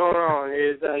 what's going on?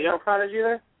 Is Young Prodigy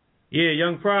there? Yeah,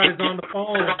 Young Prod is on the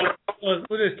phone.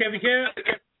 Who's this, Kevin Kev?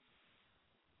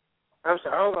 I'm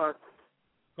sorry, hold on.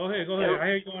 Go ahead. I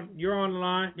hear you you're on the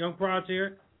line. Young Prod's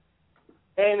here.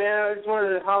 Hey, man, I just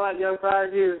wanted to holler at Young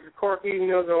Prod. He's Corky. He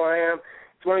knows who I am.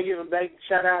 Just want to give a big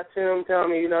shout-out to him, tell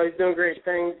him, he's doing great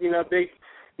things, big,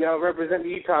 represent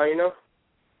Utah, Yeah,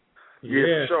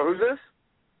 for sure. Who's this?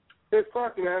 It's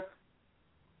Corky, man.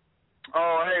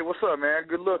 Oh, hey, what's up, man?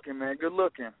 Good looking, man. Good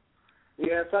looking.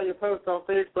 Yeah, I saw your post on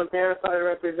Facebook, man. I thought it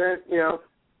represent, It's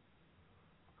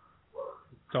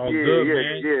all good,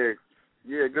 man.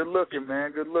 Yeah, good looking,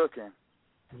 man. Good looking.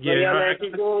 Yeah, man,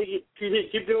 keep doing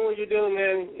what you're doing,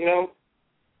 man,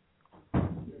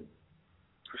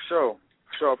 For sure.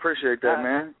 Appreciate that,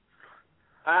 man.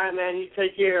 All right, man. You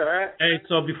take care, all right? Hey,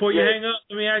 so before you hang up,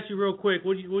 let me ask you real quick.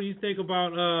 What do you think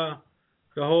about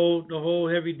the whole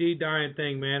Heavy D dying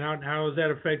thing, man? How has that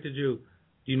affected you?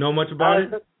 Do you know much about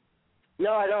it?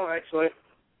 No, I don't actually.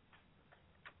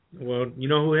 Well, you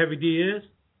know who Heavy D is?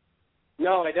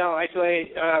 No, I don't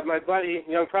actually. My buddy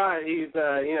Young Prod, he's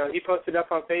he posted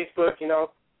up on Facebook, and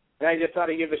I just thought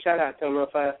I'd give a shout out to him real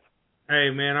fast. Hey,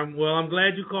 man, I'm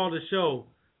glad you called the show.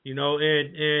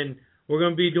 And we're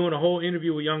gonna be doing a whole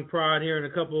interview with Young Prod here in a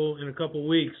couple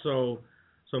weeks. So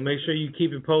make sure you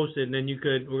keep it posted, and then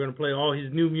we're gonna play all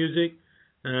his new music,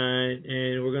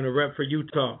 and we're gonna rep for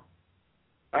Utah.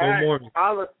 All right. Mormon.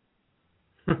 All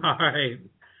right.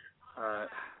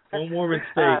 Home Mormon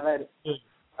State.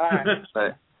 All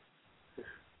right.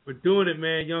 We're doing it,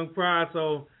 man. Young Prod.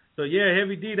 So yeah,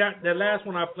 Heavy D. That last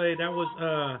one I played, that was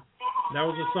a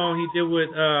song he did with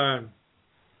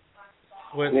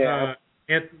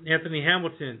Anthony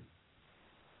Hamilton.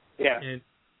 Yeah.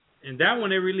 And that one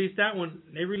they released that one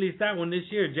this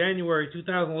year, January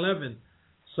 2011.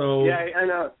 So yeah, I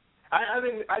know.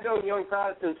 I've known Young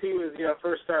Prod since he was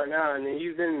first starting out, and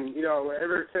he's been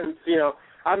ever since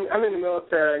I'm in the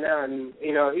military right now, and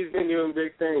he's been doing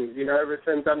big things ever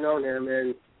since I've known him,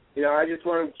 and I just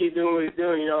want him to keep doing what he's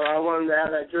doing. I want him to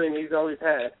have that dream he's always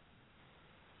had.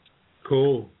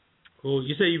 Cool.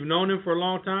 You say you've known him for a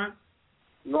long time?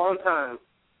 Long time.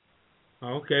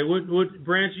 Okay. What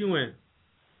branch you in?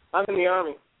 I'm in the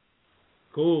Army.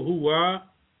 Cool. Hoorah.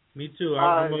 Me too.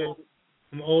 I'm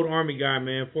an old Army guy,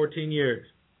 man. 14 years.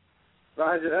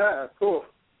 Roger that. Cool.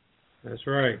 That's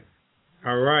right.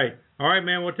 All right,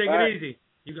 man. Well, take it easy.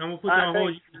 I'm gonna put you on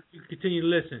hold. You continue to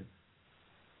listen.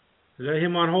 Is that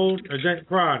him on hold? Or is that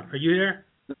Prod? Are you here?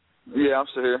 Yeah, I'm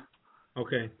still here.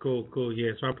 Okay, cool.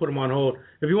 Yeah, so I put him on hold.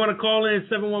 If you want to call in,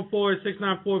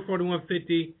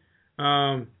 714-694-4150.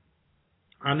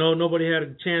 I know nobody had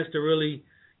a chance to really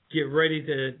get ready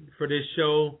for this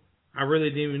show. I really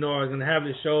didn't even know I was going to have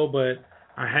this show, but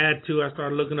I had to. I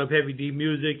started looking up Heavy D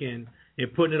music and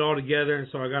putting it all together, and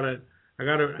so I got a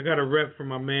rep for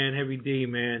my man Heavy D,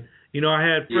 man. I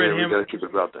had Fred Hammond. Yeah, we got to keep it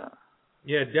about that.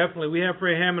 Yeah, definitely. We had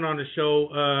Fred Hammond on the show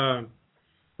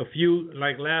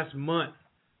last month.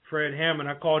 Fred Hammond,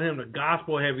 I called him the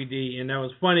gospel Heavy D, and that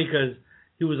was funny because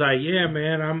he was like, "Yeah,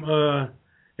 man, I'm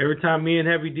every time me and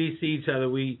Heavy D see each other,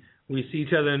 we see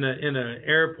each other in a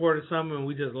airport or something, and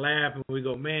we just laugh and we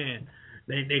go, man,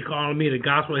 they calling me the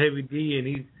gospel Heavy D, and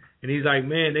he's like,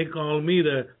 man, they calling me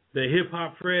the hip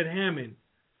hop Fred Hammond."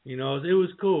 It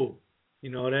was cool.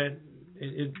 That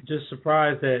it just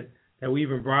surprised that we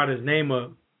even brought his name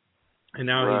up, and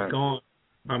now he's gone.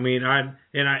 I mean, I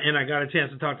got a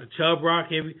chance to talk to Chubb Rock.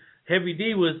 Heavy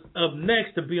D was up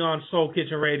next to be on Soul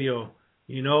Kitchen Radio,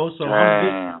 So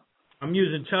I'm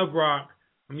using Chubb Rock.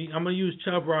 I'm gonna use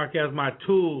Chubb Rock as my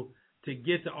tool to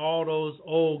get to all those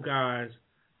old guys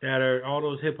that are all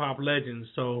those hip hop legends.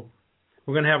 So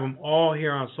we're gonna have them all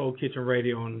here on Soul Kitchen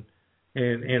Radio, and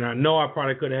I know I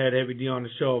probably could have had Heavy D on the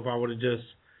show if I would have just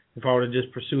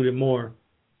pursued it more.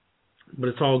 But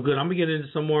it's all good. I'm gonna get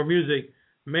into some more music,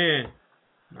 man.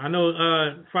 I know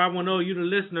 510, you the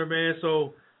listener, man.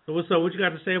 So what's up? What you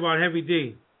got to say about Heavy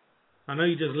D? I know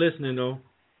you just listening though.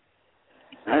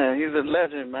 Man, he's a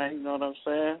legend, man. You know what I'm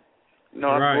saying?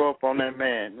 I grew up on that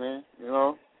man.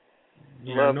 Yeah,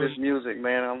 love his music,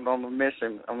 man. I'm gonna miss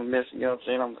him. You know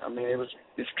what I'm saying?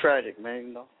 It's tragic,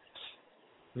 man.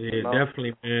 Yeah,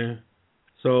 definitely, man.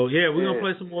 So we're gonna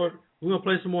play some more. We're gonna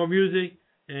play some more music,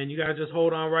 and you guys just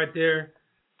hold on right there,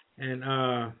 and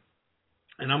I'm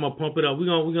gonna pump it up. We're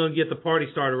gonna get the party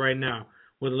started right now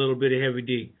with a little bit of Heavy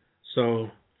D. So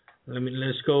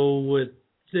let's go with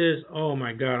this. Oh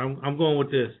my God, I'm going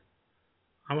with this.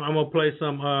 I'm gonna play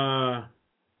some.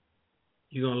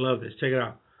 You're gonna love this. Check it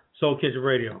out. Soul Kitchen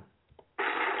Radio.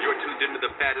 You're tuned into the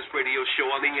baddest radio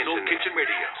show on the internet. Soul Kitchen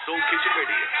Radio. Soul Kitchen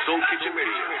Radio. Soul Kitchen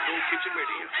Radio. Soul Kitchen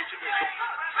Radio.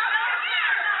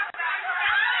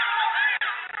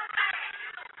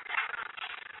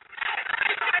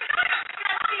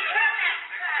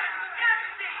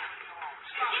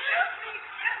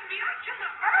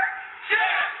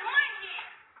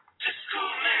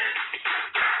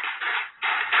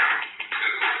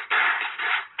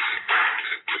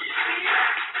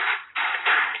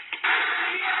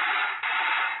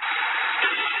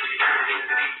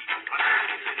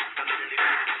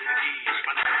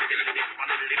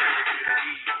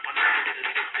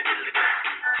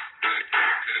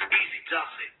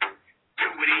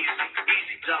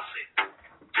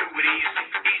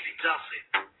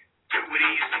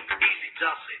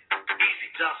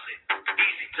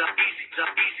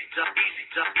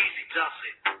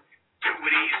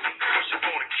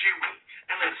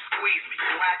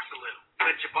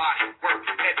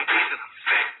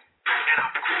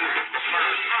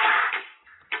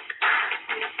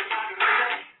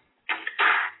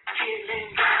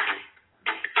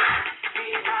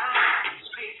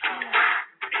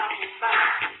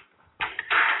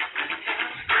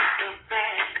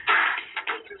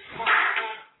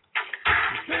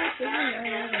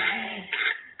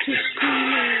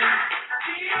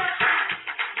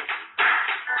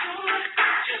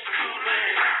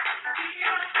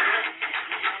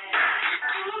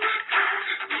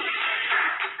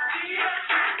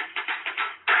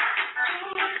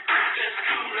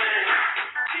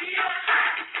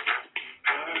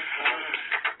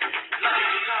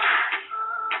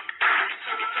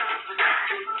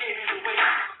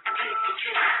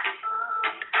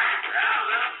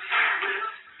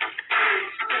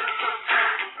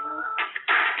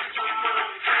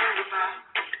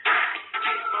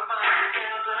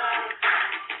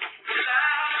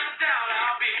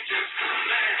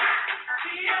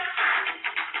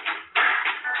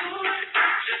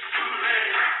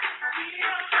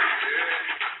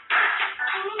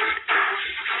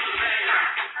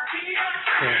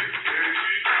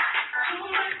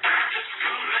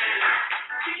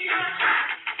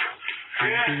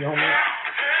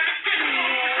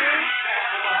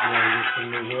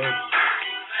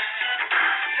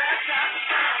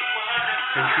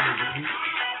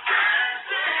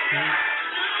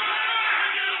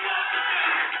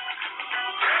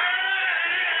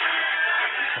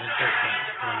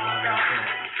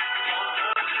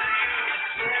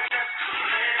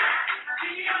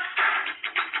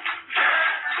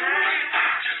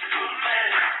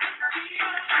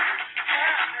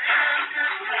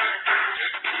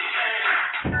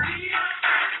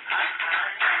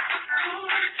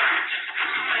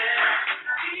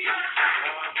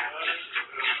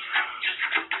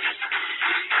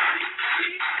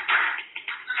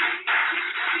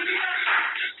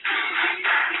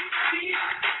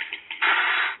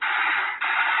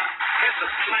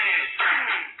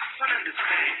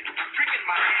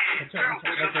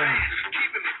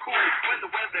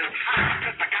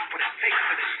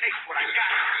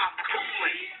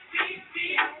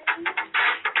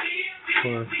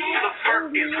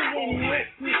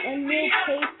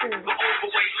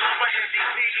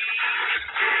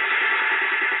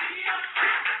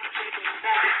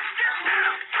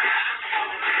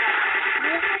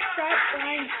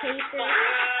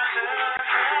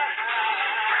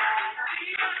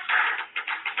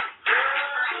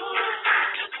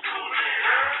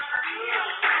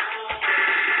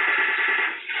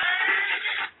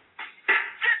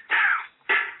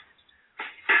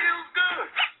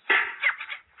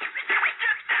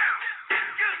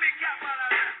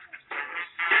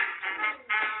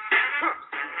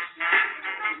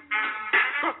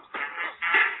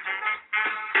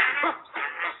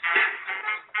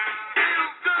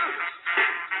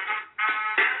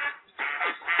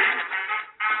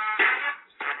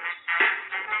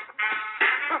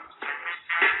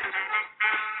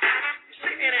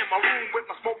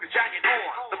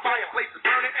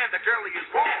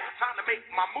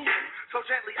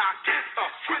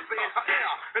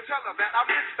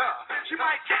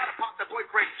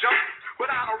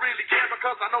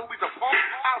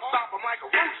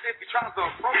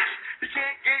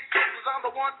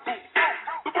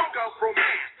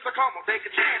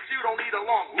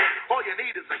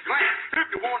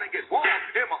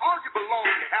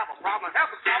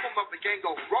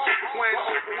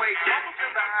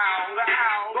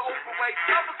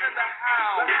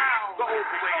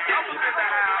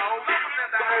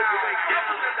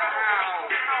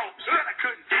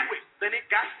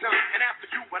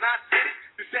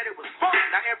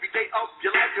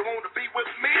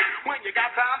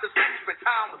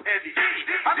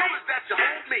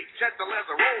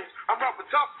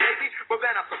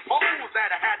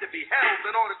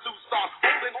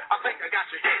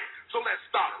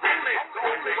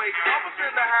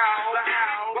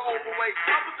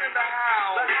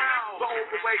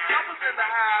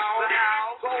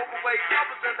 The overweight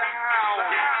lovers in the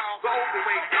house. The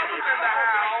overweight lovers in the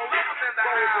house. The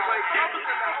overweight lovers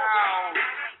in the house.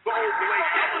 The overweight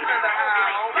lovers in the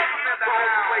house. The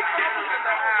overweight lovers in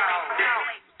the house.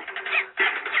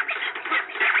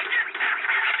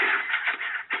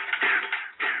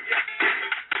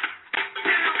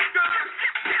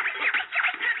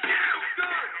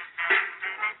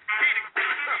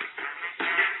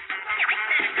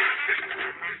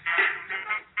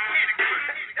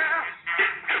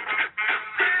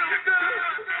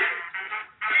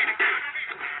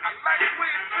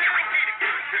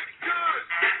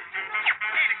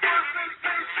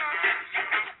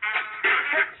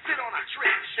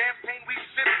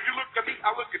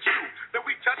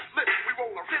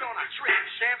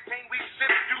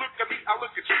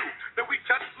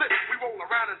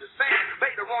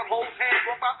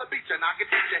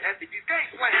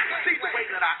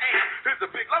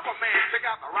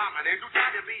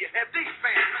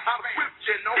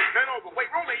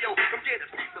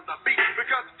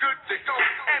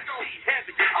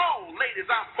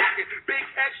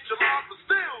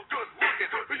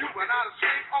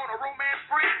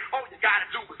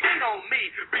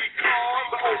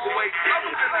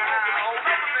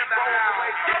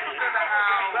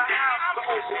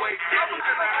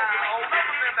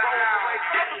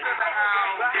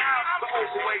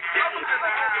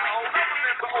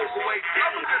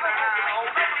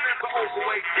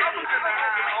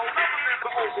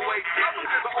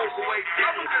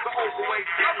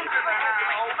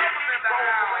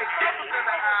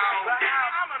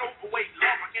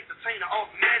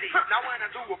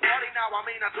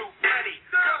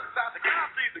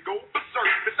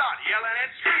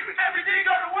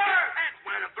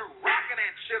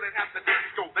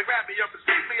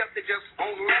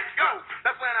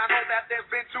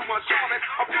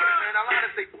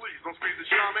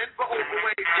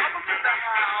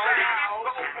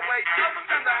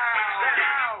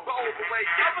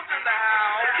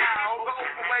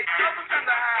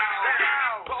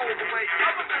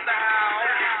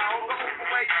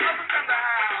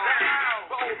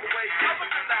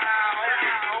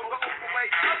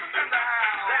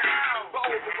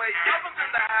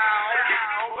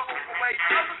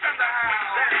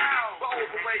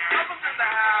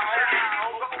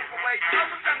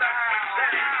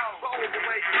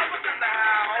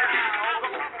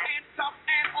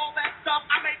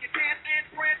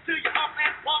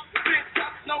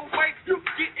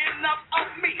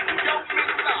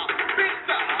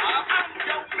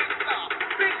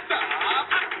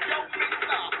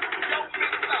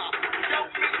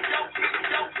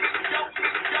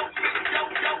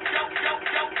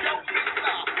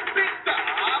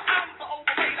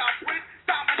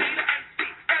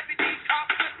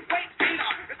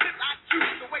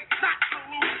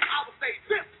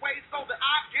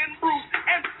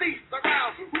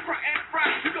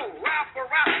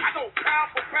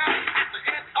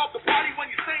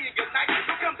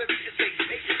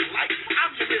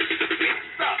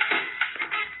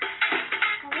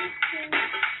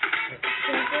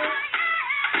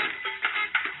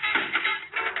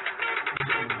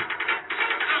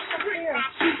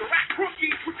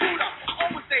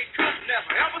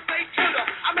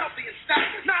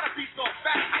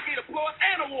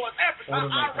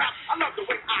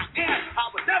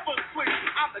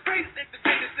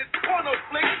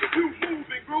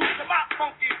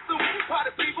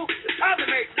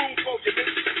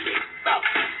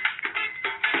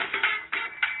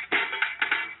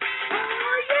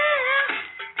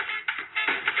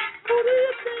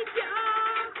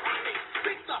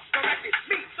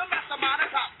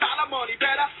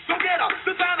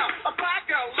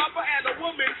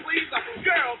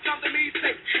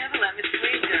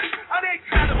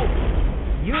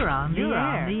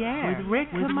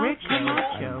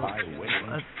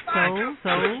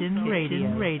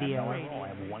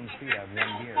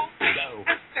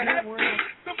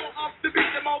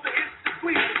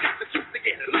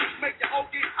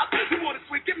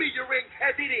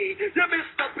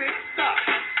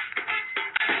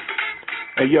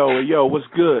 Hey yo, what's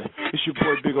good? It's your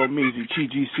boy Big O Meezy,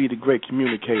 GGC, the great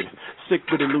communicator. Sick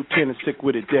with it, Lieutenant, sick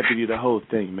with it, Deputy, the whole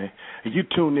thing, man. And you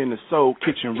tuned in to Soul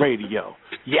Kitchen Radio.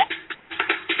 Yeah.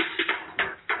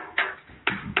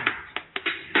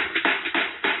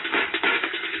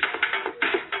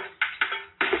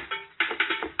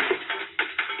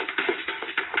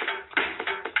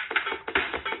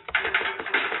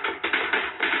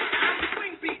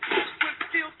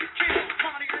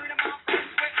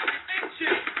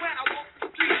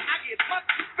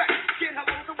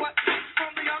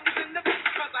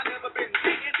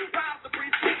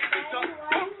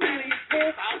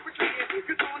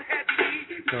 Go on ahead.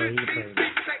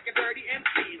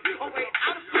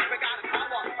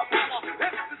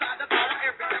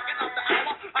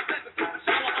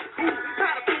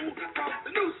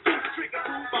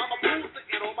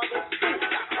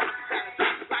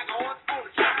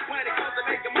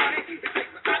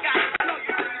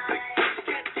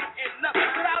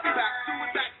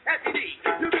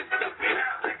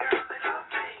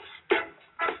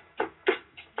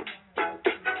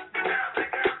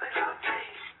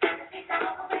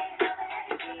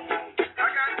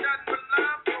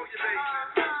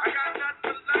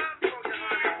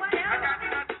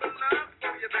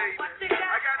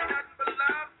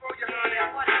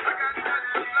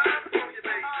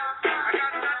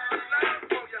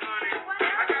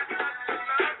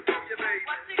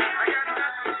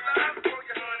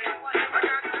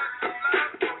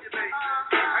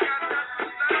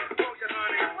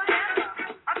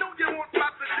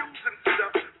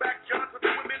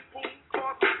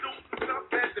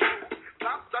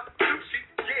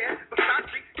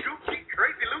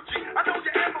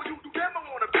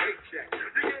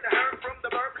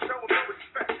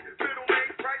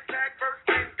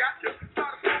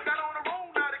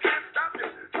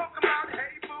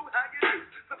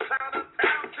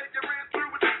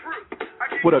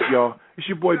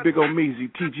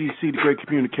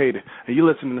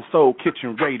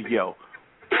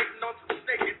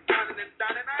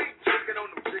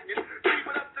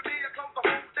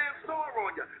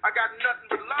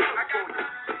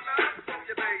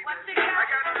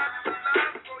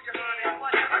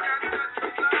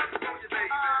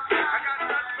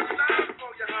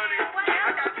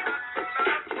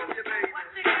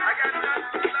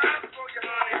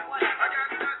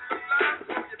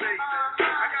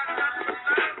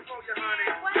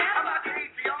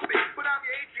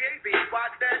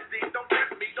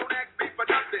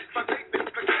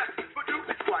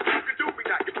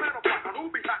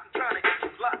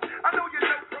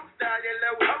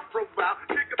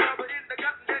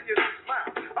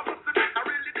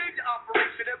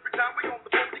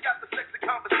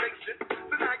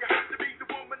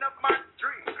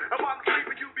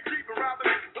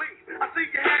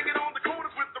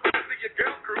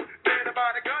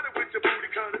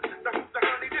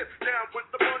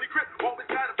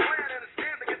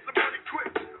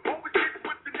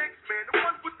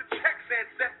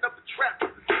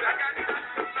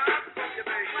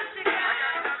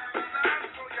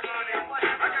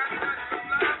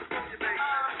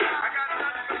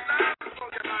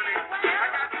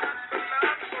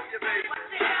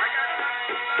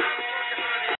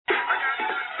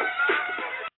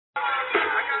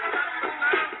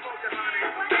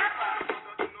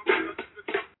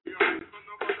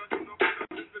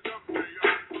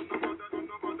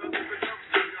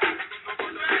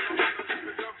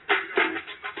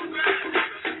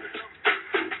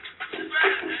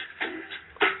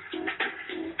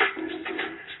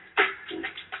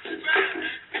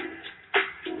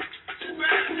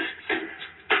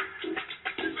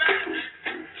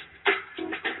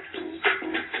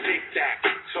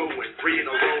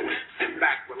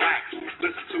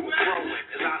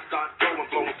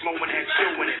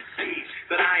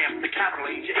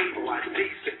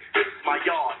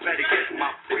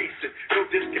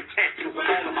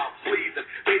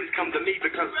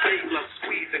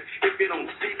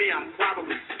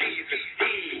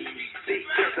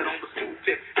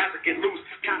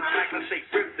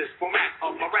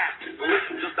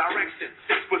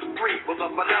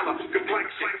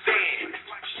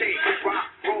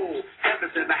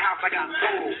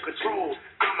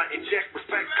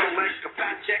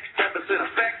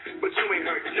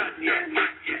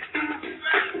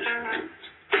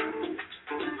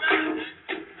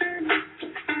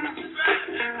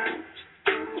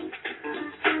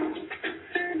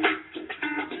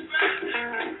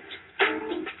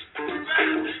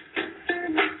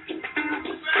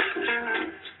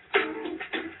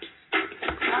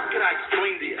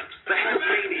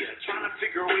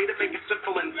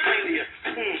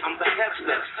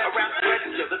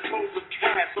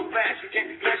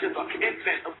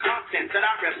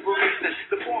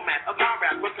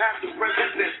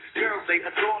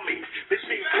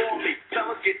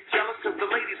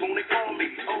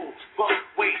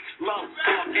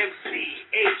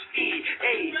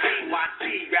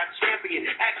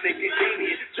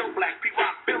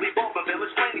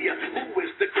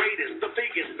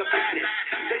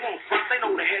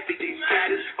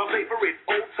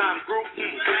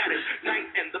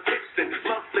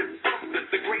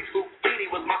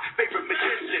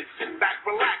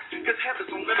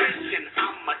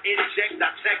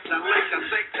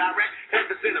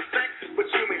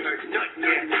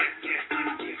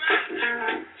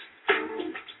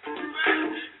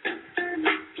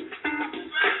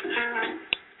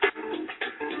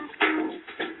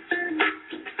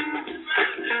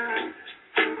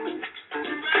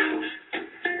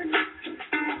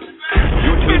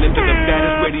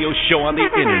 Show on the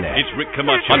internet. It's Rick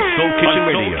Camacho on Soul Kitchen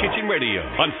Radio. Soul Kitchen Radio.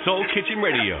 On Soul Kitchen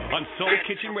Radio. On Soul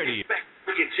Kitchen Radio.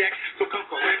 Jack, so come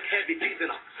correct, heavy D's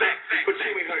in effect. But you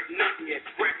ain't heard nothing yet.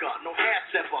 Wrecker, no half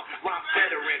stepper, rhyme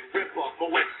veteran, ripper,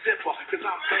 Moet sipper, cause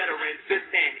I'm veteran, this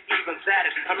and even that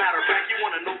is a matter of fact. You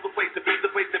wanna know the place to be?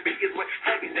 The place to be is where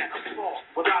heavy's at assault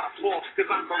without a fall, cause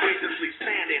I'm courageously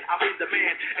standing. I'm in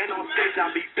demand, and on stage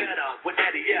I'll be better with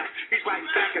Eddie F. He's right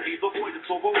back at me, the voice is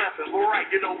over weapon. Well, right,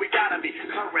 you know we gotta be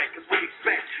correct, cause we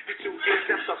expect you to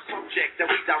accept the subject that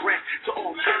we direct to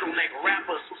all turtleneck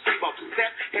rappers who sing about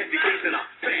set heavy D's in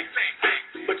effect.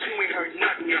 But you ain't heard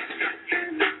nothing yet.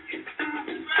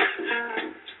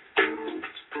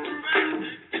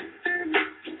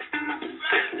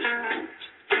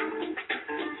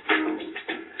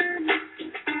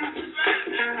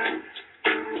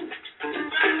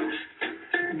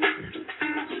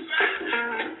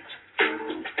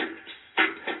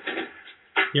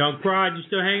 Young Prod, you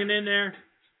still hanging in there?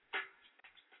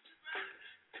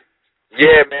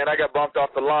 Yeah, man, I got bumped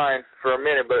off the line for a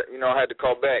minute, but I had to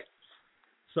call back.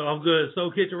 So I'm good.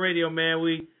 Soul Kitchen Radio, man.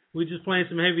 We just playing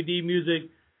some Heavy D music.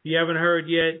 If you haven't heard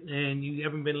yet and you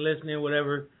haven't been listening,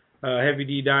 whatever, Heavy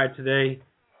D died today.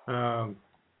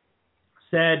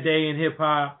 Sad day in hip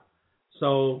hop.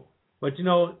 So, but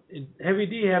Heavy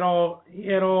D had all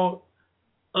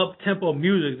up tempo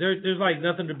music. There's like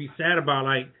nothing to be sad about.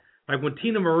 Like when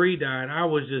Tina Marie died, I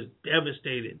was just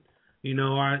devastated. It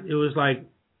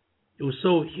was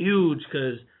so huge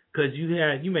because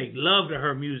you make love to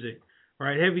her music,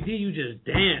 right? Heavy D, you just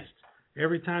danced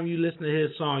every time you listen to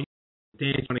his song.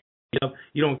 You dance,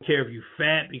 you don't care if you're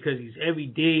fat because he's Heavy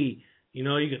D. You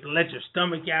get to let your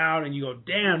stomach out and you go,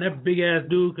 damn, that big ass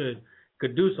dude could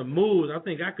do some moves. I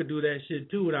think I could do that shit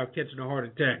too without catching a heart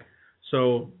attack.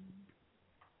 So,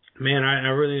 man, I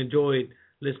really enjoyed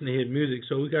listening to his music.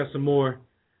 So we got some more.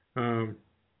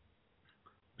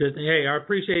 Hey, I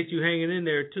appreciate you hanging in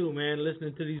there too, man,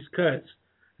 listening to these cuts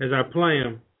as I play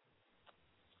them.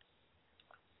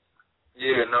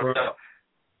 Yeah, no doubt.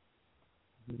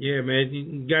 Yeah, man.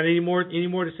 You got any more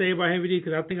to say about Heavy D?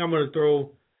 Because I think I'm gonna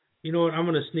throw. You know what? I'm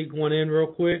gonna sneak one in real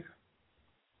quick.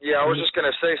 Yeah, I was just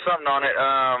gonna say something on it.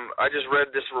 I just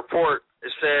read this report.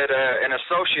 It said an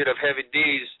associate of Heavy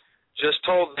D's just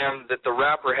told them that the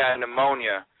rapper had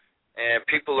pneumonia, and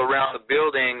people around the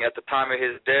building at the time of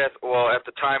his death, well, at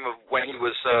the time of when he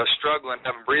was struggling,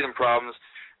 having breathing problems,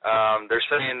 they're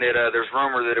saying that there's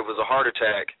rumor that it was a heart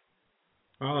attack.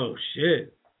 Oh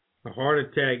shit, a heart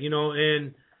attack.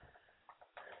 And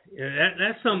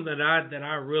that's something that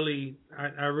I really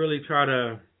try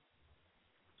to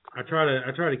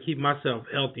keep myself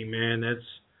healthy, man. That's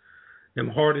them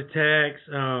heart attacks.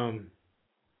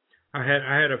 I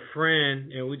had a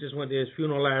friend, and we just went to his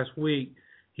funeral last week.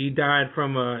 He died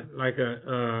from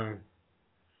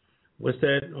what's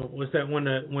that when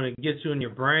it gets you in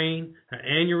your brain, a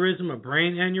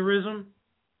brain aneurysm.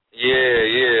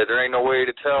 Yeah. There ain't no way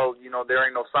to tell. There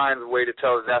ain't no signs of way to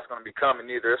tell that that's going to be coming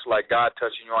either. It's like God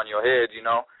touching you on your head.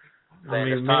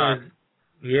 Man.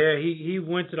 Yeah, he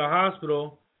went to the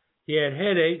hospital. He had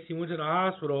headaches. He went to the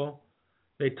hospital.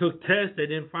 They took tests. They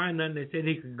didn't find nothing. They said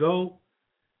he could go.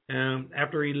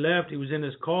 After he left, he was in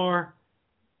his car,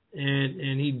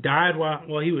 and he died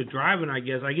while he was driving. I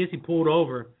guess he pulled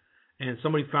over, and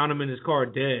somebody found him in his car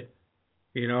dead.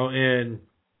 And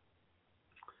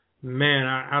man,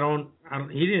 I don't.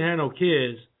 He didn't have no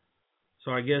kids,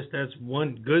 so I guess that's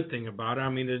one good thing about it. I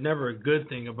mean, there's never a good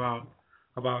thing about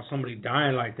somebody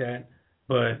dying like that,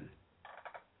 but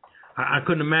I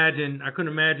couldn't imagine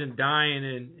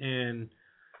dying and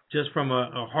just from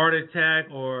a heart attack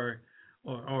or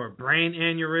a brain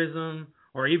aneurysm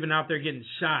or even out there getting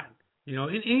shot.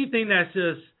 Anything that's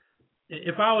just,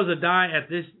 if I was to die at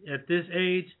this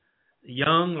age,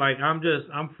 young, like I'm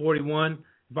 41.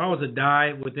 If I was to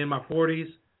die within my 40s,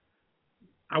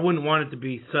 I wouldn't want it to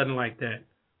be sudden like that.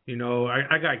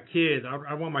 I got kids.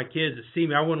 I want my kids to see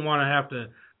me. I wouldn't want to have to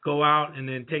go out and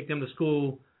then take them to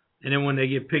school, and then when they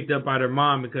get picked up by their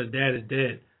mom because dad is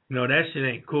dead, that shit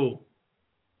ain't cool.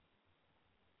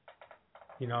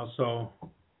 So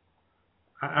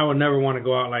I would never want to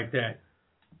go out like that.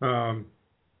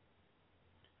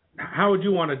 How would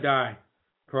you want to die,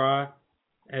 Parad,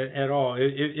 at all?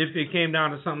 If it came down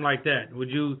to something like that,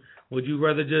 would you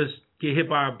rather just get hit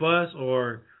by a bus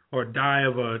or die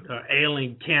of a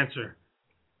ailing cancer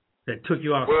that took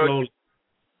you out slowly?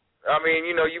 I mean,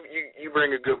 you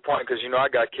bring a good point because I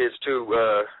got kids too,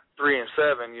 3 and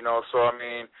 7. So I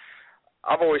mean,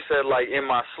 I've always said like in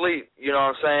my sleep, you know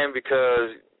what I'm saying?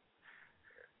 Because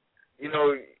I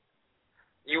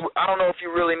don't know if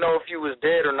you really know if you was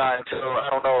dead or not until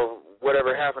I don't know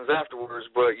whatever happens afterwards.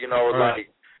 But right. Like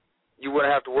you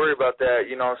wouldn't have to worry about that.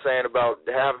 You know what I'm saying, about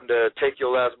having to take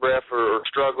your last breath or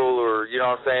struggle or what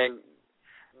I'm saying,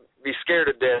 be scared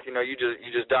to death. You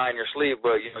just die in your sleep.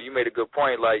 But you made a good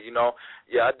point. Like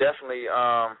yeah, I definitely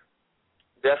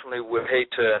would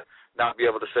hate to not be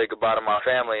able to say goodbye to my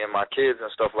family and my kids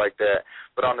and stuff like that.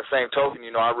 But on the same token,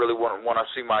 I really wouldn't want to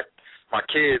see my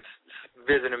kids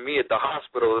visiting me at the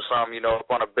hospital or something, up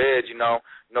on a bed,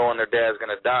 knowing their dad's going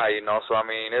to die, So, I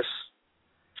mean,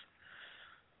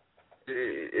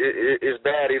 it's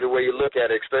bad either way you look at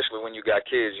it, especially when you got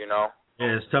kids, Yeah,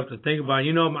 it's tough to think about.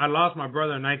 I lost my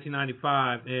brother in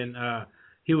 1995, and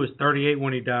he was 38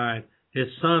 when he died. His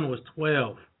son was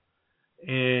 12.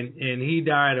 And he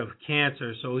died of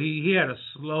cancer. So he had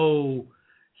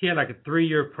like a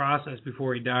 3-year process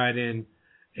before he died. And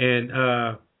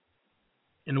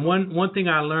one thing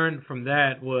I learned from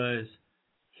that was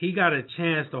he got a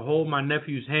chance to hold my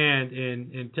nephew's hand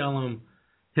and tell him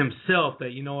himself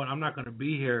that, I'm not going to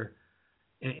be here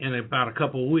in about a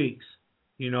couple of weeks,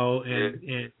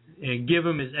 and give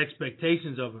him his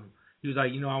expectations of him. He was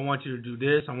like, I want you to do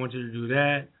this, I want you to do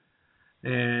that,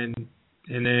 and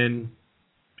then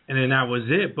that was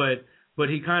it. But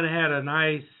he kind of had a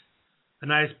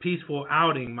nice peaceful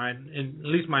outing. At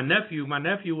least my nephew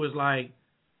was like,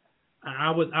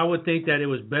 I would think that it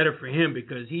was better for him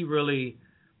because he really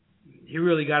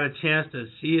got a chance to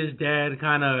see his dad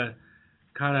kind of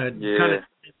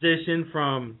transition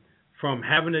from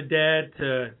having a dad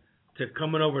to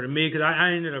coming over to me, because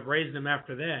I ended up raising him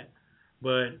after that.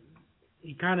 But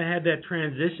he kind of had that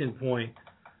transition point,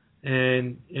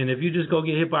 and if you just go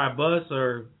get hit by a bus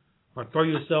or throw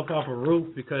yourself off a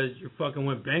roof because you fucking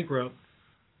went bankrupt,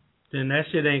 then that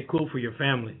shit ain't cool for your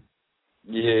family.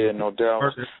 Yeah, no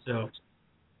doubt. So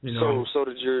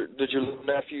did your little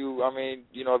nephew, have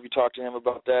you talked to him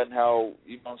about that and how,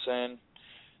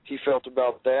 he felt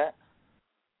about that?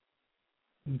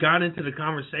 Got into the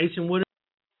conversation with him?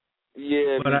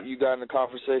 Yeah, but you got in a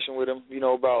conversation with him,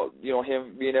 about,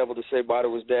 him being able to say bye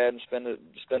to his dad and spend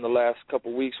the last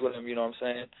couple weeks with him, you know what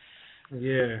I'm saying?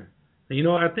 Yeah.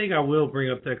 I think I will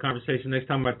bring up that conversation next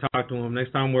time I talk to him,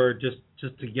 next time we're just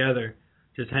together,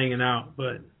 just hanging out.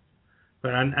 But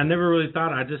I never really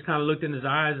thought. I just kind of looked in his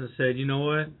eyes and said, you know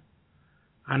what?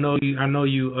 I know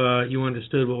you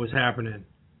understood what was happening.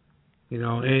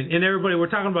 And everybody, we're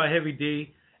talking about Heavy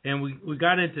D, and we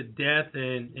got into death,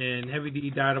 and Heavy D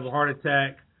died of a heart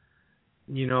attack.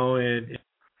 And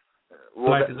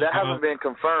well, that hasn't been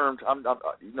confirmed. I'm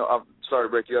sorry to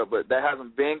break you up, but that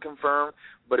hasn't been confirmed.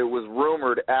 But it was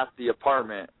rumored at the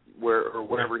apartment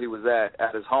wherever he was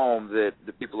at his home, that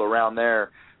the people around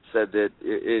there said that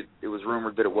it was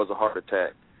rumored that it was a heart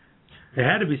attack. It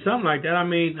had to be something like that. I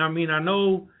mean, I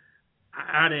know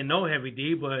I didn't know Heavy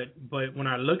D, but when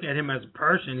I look at him as a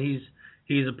person,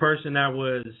 he's a person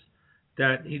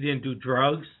that he didn't do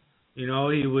drugs. He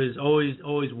was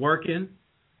always working.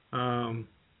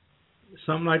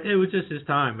 Something like that. It was just his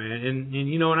time, man. And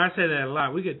and I say that a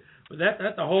lot.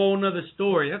 That's a whole nother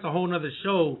story. That's a whole nother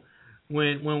show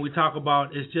when we talk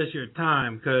about it's just your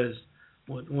time, because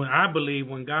when I believe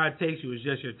when God takes you, it's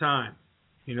just your time.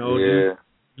 Yeah.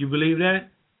 You believe that?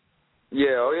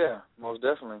 Yeah, oh yeah, most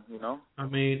definitely, I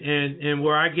mean, and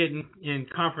where I get in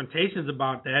confrontations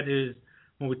about that is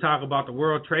when we talk about the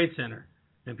World Trade Center,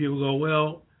 and people go,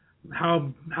 well,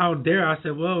 how dare I?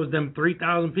 Said, well, it was them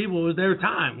 3,000 people. It was their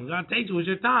time. When God takes you, it was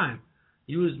your time.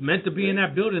 You was meant to be in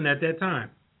that building at that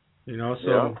time. So.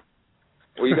 Yeah.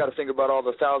 Well, you got to think about all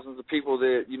the thousands of people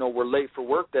that were late for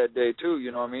work that day too.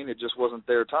 You know what I mean? It just wasn't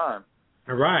their time.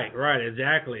 Right,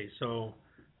 exactly. So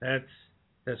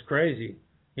that's crazy.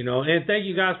 And thank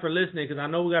you guys for listening, because I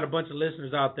know we got a bunch of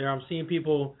listeners out there. I'm seeing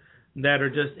people that are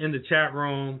just in the chat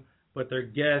room, but they're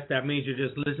guests. That means you're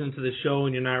just listening to the show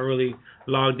and you're not really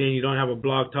logged in. You don't have a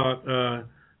Blog Talk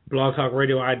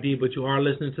Radio ID, but you are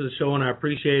listening to the show, and I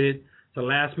appreciate it. It's a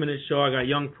last-minute show. I got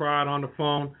Young Prod on the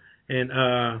phone, and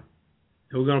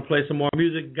we're going to play some more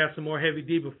music. Got some more Heavy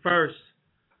D, but first,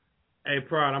 hey,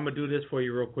 Prod, I'm going to do this for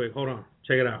you real quick. Hold on.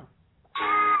 Check it out.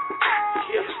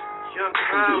 Young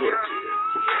Prod.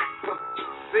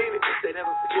 Seen it, they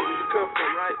never forget where you come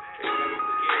from, right? Can't never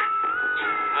forget.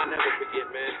 I'll never forget,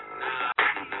 man. Nah.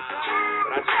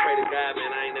 But I just pray to God,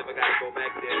 man, I ain't never got to go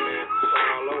back there, man. It's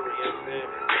all over, you know what I'm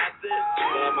saying?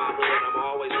 Love my hood, I'm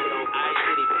always put on ice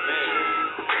city, but man.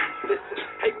 Listen,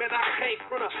 hey, man, I came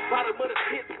from the bottom of the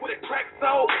pit with a crack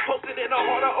soul. Posted in a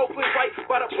heart of Oakland, right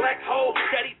by the black hole.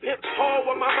 Daddy pimped hard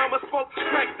when my mama smoked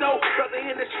crack dough. Brother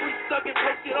in the street, thugging,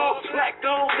 posted all black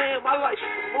on, man. My life is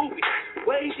a movie.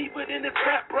 Way deeper than this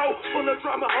rap, bro. Full of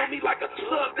drama, homie, like a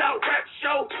slugged out rap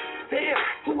show. Damn,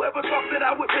 whoever thought that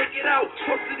I would make it out?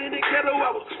 Posted in the ghetto, I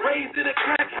was raised in a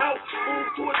crack house.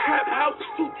 Moved to a trap house,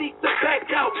 too deep to back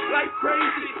out. Life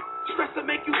crazy. Stress to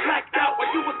make you black out.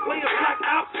 While you was playing black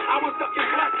ops, I was up in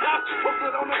black house.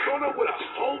 Posted on the corner with a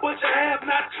whole bunch of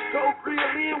have-nots. Go grill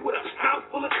in with a house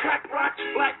full of crack rocks.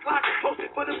 Black clock posted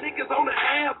for the niggas on the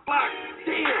half block.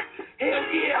 Damn, hell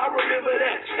yeah, I remember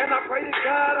that. And I pray to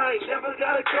God I ain't never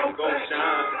gotta go back. I'm gon'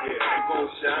 shine, yeah, I'm gon'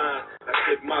 shine. I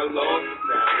took my losses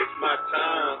now, it's my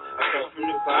time. I come from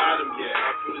the bottom, yeah,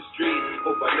 I'm from the street.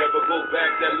 Hope I never go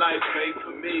back, that life made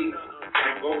for me.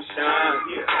 I'm gon' shine,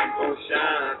 yeah, I'm gon'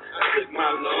 shine. I took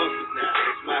my losses now,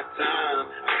 it's my time.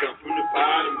 I come from the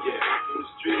bottom, yeah, I'm from the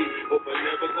street. Hope I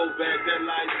never go back, that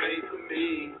life made for me.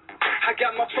 I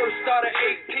got my first start at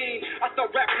 18. I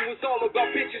thought rapping was all about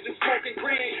bitches and smoking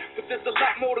green. But there's a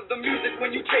lot more to the music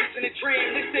when you chasing a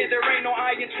dream. They say there ain't no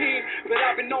I in team, but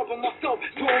I've been over myself,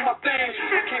 doing my thing.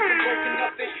 I came from broken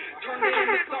nothing, turned it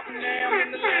into something now. I'm in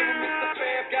the land with Mr.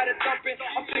 Fab, got it thumping.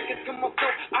 I'm thinking to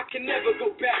myself, I can can never go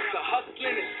back to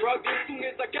hustling and struggling. Soon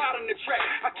as I got on the track,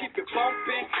 I keep it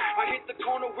bumping. I hit the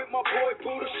corner with my boy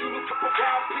Buddha, shoot a couple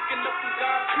rounds, picking up some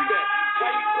guys to that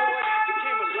white boy. You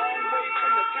came a long way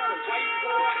from the town of white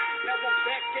boy. Now I'm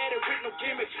back at it with no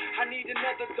gimmicks. I need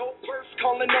another dope verse,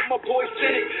 calling up my boy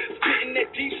Cynic, spitting that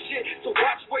deep shit. So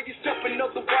watch where you stepping,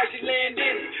 otherwise you land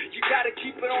in it. You gotta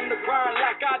keep it on the grind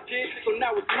like I did. So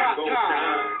now it's my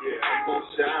time. Yeah, I'm gon'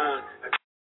 shine.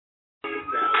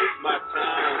 Now it's my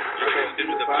time. You're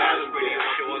listening to the Bass Radio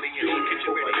Show on the Soul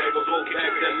Kitchen Radio. Never go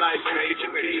back to life,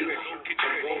 Kitchen Radio.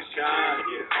 I'm gon' shine,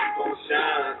 yeah, I'm gon'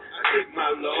 shine. I take my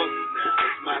losses now,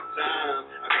 it's my time.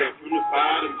 I come from the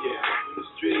bottom, yeah, from the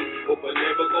street. Hope I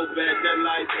never go back, that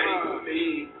life ain't for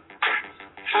me.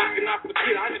 How can I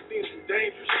forget? I just seen some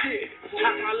dangerous shit.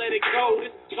 How can I let it go?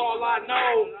 This is all I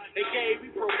know. They gave me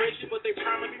probation, but they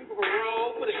promised me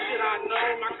parole. For the shit I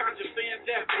know, my conscience saying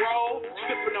death row.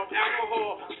 Sipping on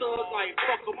alcohol, thugs like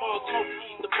fuck them all. Smoke,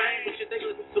 eat the bang, shit, they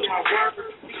listen to my words.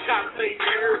 We got to say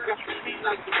nerves, got to speak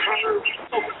like the birds.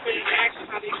 So we fake action,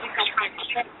 how they think I'm like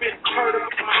stupid. Heard of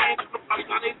my hands, I'm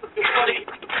not able to funny.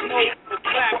 No, it's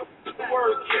black.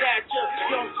 Words get at ya,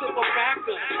 young silver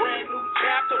backer. Brand new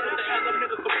chapter with the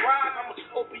element of surprise. I'ma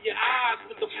open your eyes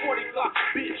with the 40 block,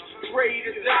 bitch, ready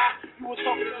to die. You was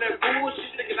talking to that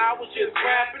bullshit, thinking I was just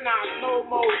rapping. I slow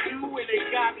mo you and they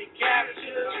got me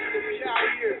captured. We out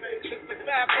here, it's the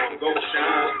fat phone. I'm gon'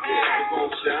 shine, yeah, I'm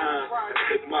gon' shine. I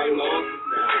take my losses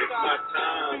now, it's my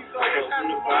time. I come from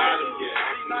the bottom, yeah,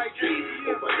 from the street.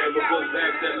 Hope I never go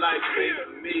back, that life ain't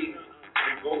for me.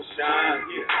 I'm gon' shine,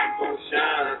 yeah, I'm gon'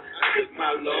 shine. I take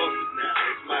my losses now,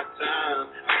 it's my time.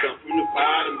 I come from the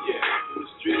bottom, yeah, from the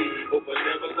street. Hope I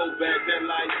never go back, that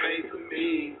life ain't for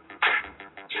me.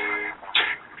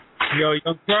 Yo,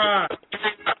 Young Prod.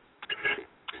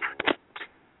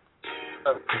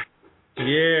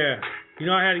 Yeah. You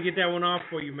know I had to get that one off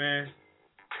for you, man.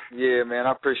 Yeah, man,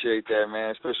 I appreciate that,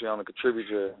 man, especially on the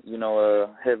contributor. You know,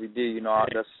 Heavy D, you know,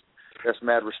 that's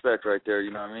mad respect right there,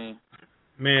 you know what I mean?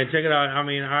 Man, check it out. I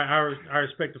mean, I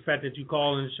respect the fact that you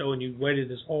called in the show and you waited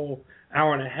this whole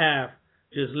hour and a half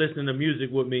just listening to music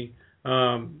with me.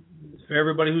 For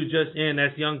everybody who's just in,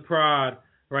 that's Young Prod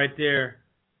right there,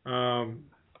 and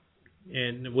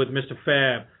with Mr.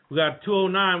 Fab. We got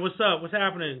 209. What's up? What's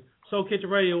happening? Soul Kitchen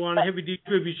Radio on the Heavy D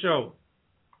Tribute Show.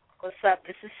 What's up?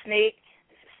 This is Sneak.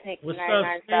 What's up,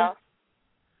 Sneak?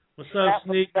 What's up,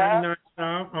 Sneak? 99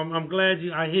 South. I'm glad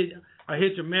I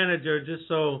hit your manager just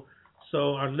so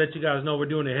I'll let you guys know we're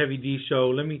doing a Heavy D show.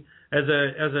 Let me, as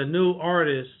a new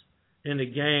artist in the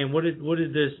game, what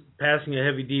did this passing of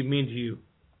Heavy D mean to you?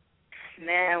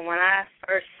 Man, when I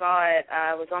first saw it,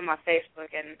 I was on my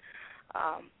Facebook and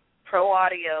Pro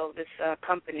Audio, this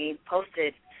company,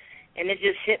 posted, and it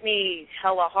just hit me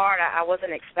hella hard. I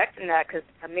wasn't expecting that because,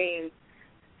 I mean,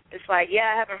 it's like,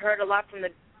 yeah, I haven't heard a lot from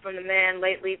the man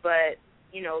lately, but,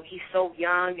 you know, he's so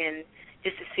young, and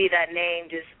just to see that name,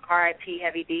 just R.I.P.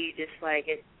 Heavy D, just like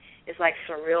it's like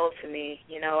surreal to me,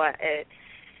 you know.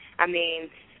 I mean,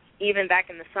 even back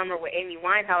in the summer with Amy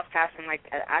Winehouse passing like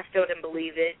that, I still didn't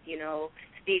believe it, you know.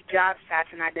 Steve Jobs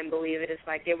passing, I didn't believe it. It's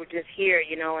like they were just here,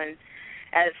 you know. And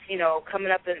as you know,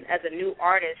 coming up as a new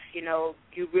artist, you know,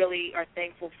 you really are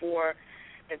thankful for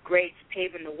the greats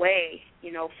paving the way,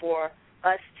 you know, for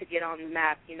us to get on the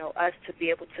map, you know, us to be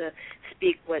able to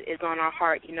speak what is on our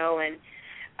heart, you know. And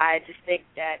I just think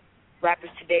that rappers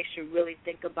today should really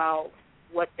think about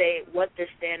what they're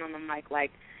saying on the mic.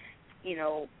 Like, you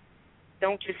know,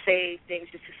 don't just say things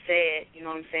just to say it. You know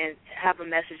what I'm saying? Have a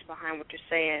message behind what you're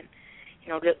saying. You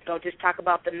know, don't just talk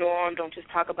about the norm. Don't just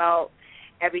talk about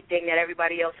everything that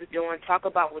everybody else is doing. Talk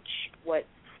about what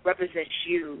represents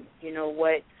you. You know,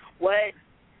 what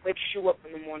wakes you up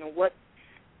in the morning. What,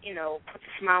 you know, puts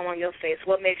a smile on your face.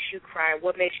 What makes you cry?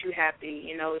 What makes you happy?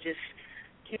 You know, just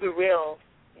keep it real.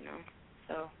 You know,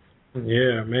 so.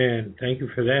 Yeah, man. Thank you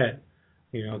for that.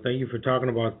 You know, thank you for talking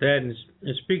about that. And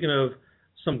speaking of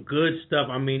some good stuff,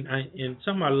 I mean, and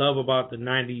something I love about the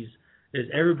 '90s is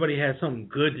everybody has something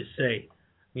good to say.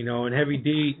 You know, and Heavy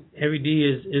D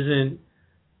isn't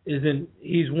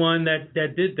he's one that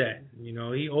did that. You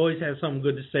know, he always had something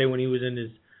good to say when he was in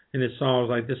his songs,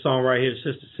 like this song right here,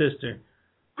 Sister Sister.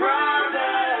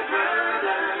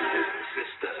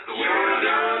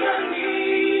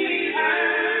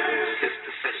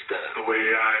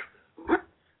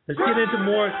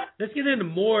 Let's get into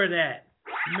more of that.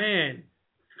 Man,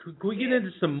 can we get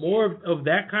into some more of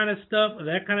that kind of stuff, of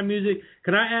that kind of music?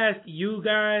 Can I ask you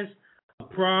guys,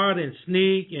 Prod and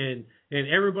Sneak and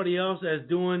everybody else that's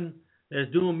doing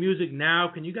music now,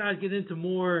 can you guys get into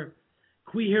more,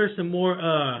 can we hear some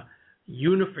more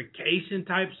unification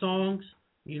type songs?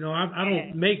 You know, I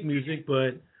don't make music,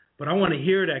 but I want to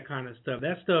hear that kind of stuff.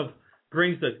 That stuff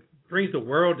brings the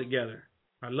world together.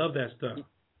 I love that stuff.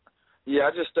 Yeah,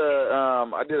 I just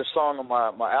I did a song on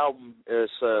my album.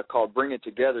 It's called "Bring It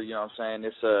Together." You know what I'm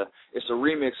saying? It's a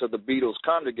remix of the Beatles'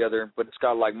 "Come Together," but it's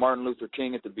got like Martin Luther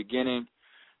King at the beginning.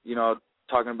 You know,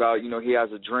 talking about, you know, he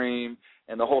has a dream,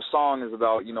 and the whole song is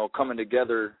about, you know, coming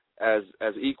together as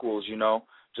equals. You know,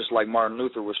 just like Martin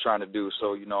Luther was trying to do.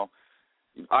 So, you know,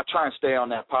 I try and stay on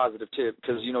that positive tip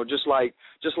because, you know, just like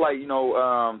you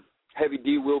know, Heavy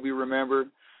D will be remembered.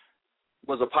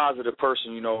 Was a positive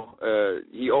person, you know.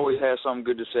 He always had something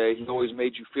good to say. He always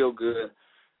made you feel good,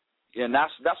 and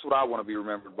that's what I want to be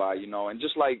remembered by, you know. And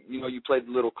just like, you know, you played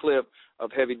the little clip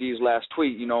of Heavy D's last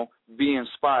tweet, you know, be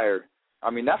inspired.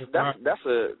 I mean, that's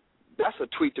a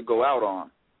tweet to go out on.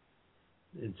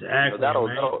 Exactly. You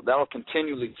know, that'll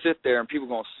continually sit there, and people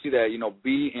gonna see that, you know,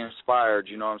 be inspired.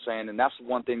 You know what I'm saying? And that's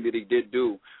one thing that he did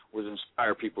do, was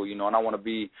inspire people, you know. And I want to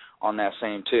be on that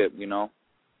same tip, you know.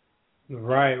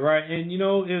 Right. And you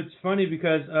know, it's funny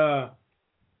because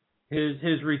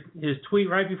his tweet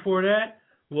right before that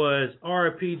was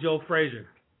R.I.P. Joe Frazier.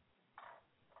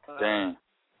 Dang.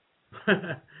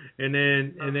 and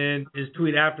then his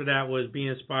tweet after that was be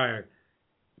inspired.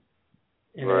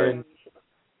 And then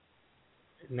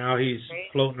now he's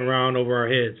floating around over our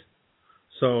heads.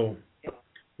 So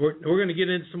we're gonna get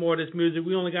into some more of this music.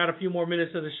 We only got a few more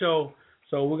minutes of the show,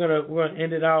 so we're gonna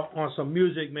end it out on some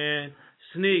music, man.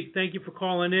 Sneak, thank you for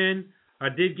calling in. I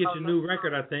did get your new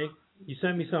record, I think. You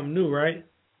sent me something new, right?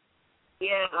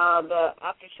 Yeah, the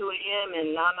After 2 a.m.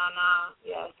 and Na Na Na.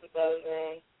 Yeah, I think that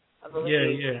was I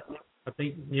believe. Yeah. I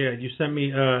think you sent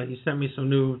me some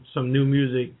new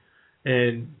music,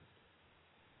 and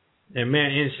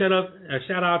man, and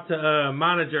shout out to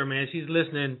Manager, man. She's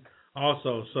listening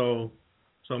also. So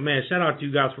man, shout out to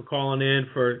you guys for calling in,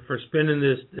 for spending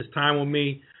this time with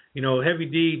me. You know, Heavy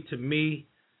D to me,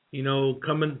 you know,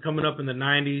 coming up in the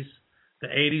 90s, the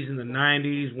 80s and the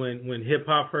 90s when hip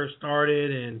hop first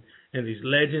started and these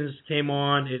legends came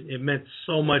on, it meant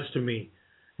so much to me.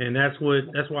 And that's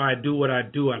why I do what I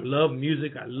do. I love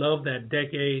music. I love that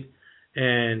decade,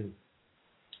 and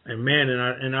man,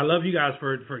 and I love you guys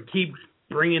for keep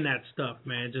bringing that stuff,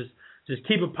 man. Just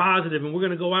keep it positive. And we're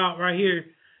gonna go out right here.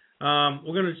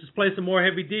 We're gonna just play some more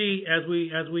Heavy D as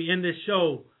we end this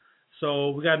show. So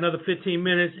we got another 15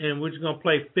 minutes, and we're just gonna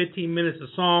play 15 minutes of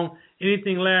song.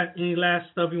 Any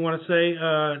last stuff you want to say,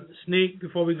 Sneak,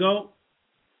 before we go?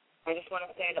 I just want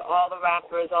to say to all the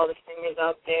rappers, all the singers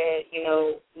out there, you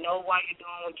know why you're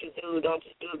doing what you do. Don't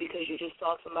just do it because you just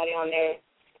saw somebody on there,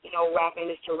 you know, rapping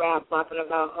just to rap, rapping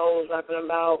about hoes, rapping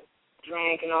about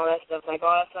drink and all that stuff. Like,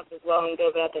 all that stuff is well and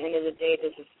good, but at the end of the day,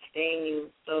 does it sustain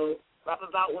you? So rap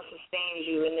about what sustains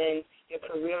you, and then your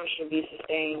career should be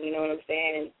sustained, you know what I'm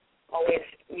saying? And always,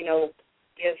 you know,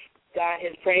 give God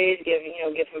his praise, give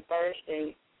him first,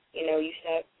 and, you know, you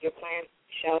set your plan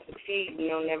shall succeed. You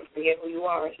know, never forget who you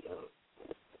are. So.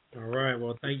 All right.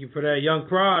 Well, thank you for that. Young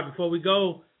Prod, before we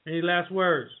go, any last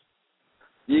words?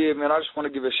 Yeah, man, I just want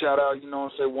to give a shout out, you know,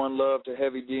 and say one love to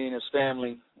Heavy D and his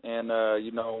family, and,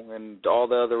 you know, and all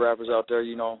the other rappers out there,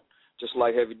 you know, just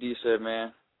like Heavy D said,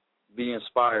 man, be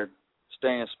inspired,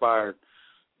 stay inspired,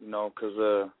 you know, because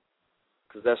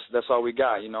that's all we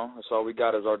got, you know. That's all we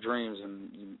got is our dreams,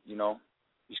 and, you know,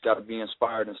 you just got to be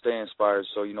inspired and stay inspired.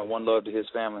 So, you know, one love to his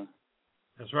family.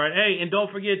 That's right. Hey, and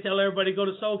don't forget, tell everybody, go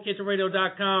to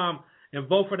SoulKitchenRadio.com and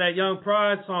vote for that Young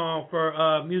Prod song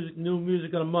for new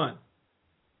music of the month.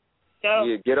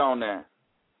 Yeah, get on that.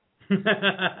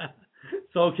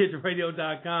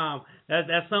 SoulKitchenRadio.com.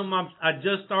 That's something I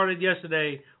just started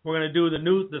yesterday. We're gonna do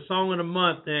the song of the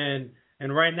month, and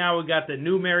right now we got the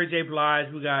new Mary J.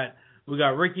 Blige. We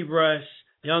got Ricky Rush,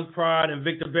 Young Prod, and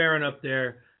Victor Barron up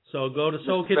there. So go to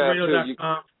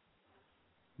SoulKitchenRadio.com.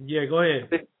 Yeah, go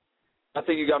ahead. I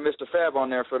think you got Mr. Fab on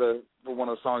there for one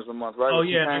of the songs of the month, right? Oh,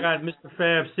 yeah, I got Mr.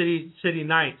 Fab, City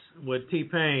Nights with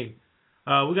T-Pain.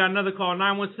 We got another call,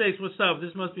 916. What's up?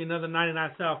 This must be another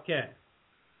 99 South Cat.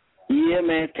 Yeah,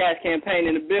 man. Cash Campaign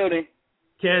in the building.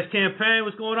 Cash Campaign,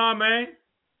 what's going on, man?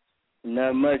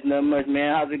 Not much,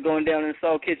 man. How's it going down in the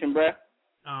Soul Kitchen, bruh?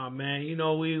 Oh, man, you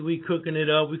know, we cooking it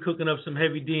up. We cooking up some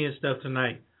Heavy D and stuff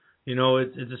tonight. You know,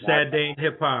 it's a sad day in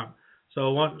hip-hop.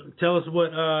 So tell us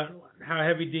how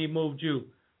Heavy D moved you.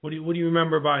 What do you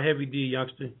remember about Heavy D,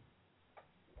 youngster?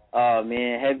 Oh,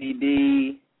 man, Heavy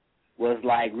D was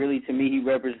like, really, to me, he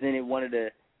represented one of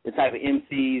the type of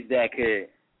MCs that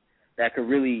could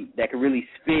really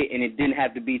spit, and it didn't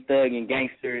have to be thug and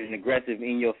gangster and aggressive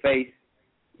in your face.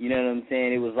 You know what I'm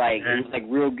saying? It was like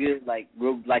real good, like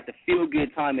the feel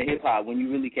good time in hip hop when you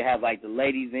really could have like the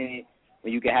ladies in it,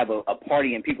 when you can have a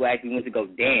party and people actually went to go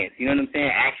dance. You know what I'm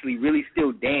saying? Actually, really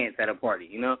still dance at a party.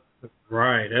 You know?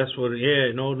 Right. That's what.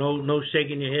 Yeah. No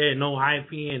shaking your head. No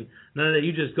hyping. None of that.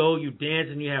 You just go. You dance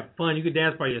and you have fun. You can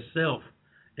dance by yourself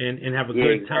and have a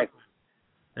good time.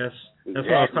 That's what I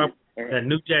was talking about. That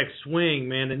New Jack Swing,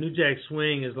 man. The New Jack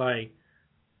Swing is like,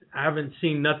 I haven't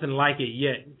seen nothing like it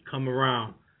yet come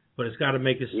around, but it's got to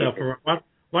make itself around.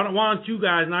 Why don't you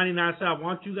guys, 99 South,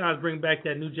 why don't you guys bring back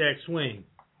that New Jack Swing?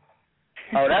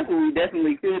 Oh, that's what we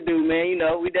definitely could do, man. You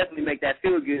know, we definitely make that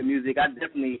feel-good music. I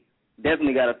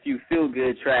definitely got a few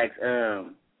feel-good tracks.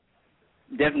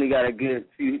 Definitely got a good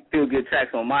few feel-good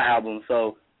tracks on my album.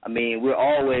 So, I mean, we're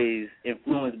always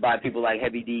influenced by people like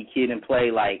Heavy D, Kid and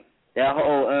Play, like that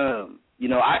whole, you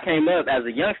know, I came up as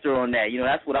a youngster on that. You know,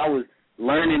 that's what I was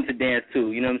learning to dance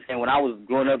to. You know what I'm saying? When I was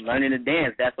growing up learning to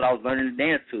dance, that's what I was learning to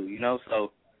dance to, you know?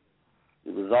 So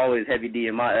it was always Heavy D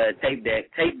in my tape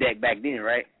deck back then,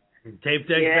 right? Tape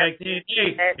deck back then.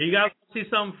 Hey, you got to see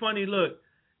something funny. Look,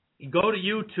 you go to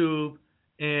YouTube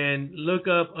and look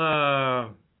up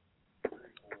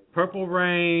Purple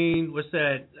Rain, what's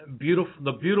that?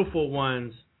 The Beautiful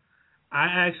Ones. I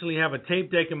actually have a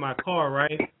tape deck in my car,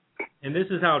 right? And this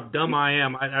is how dumb I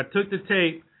am. I took the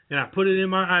tape and I put it in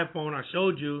my iPhone. I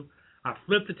showed you. I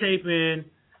flipped the tape in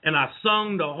and I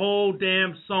sung the whole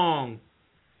damn song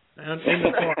in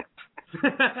the car.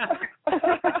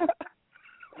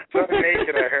 Something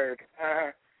naked, I heard.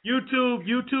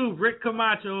 YouTube, Rick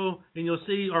Camacho, and you'll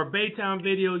see our Baytown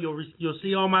video. You'll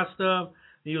see all my stuff,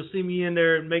 and you'll see me in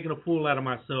there making a fool out of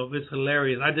myself. It's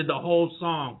hilarious. I did the whole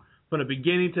song from the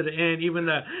beginning to the end, even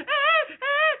the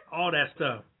all that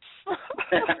stuff.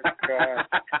 That's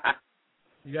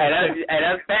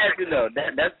passion though.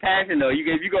 That's passion though.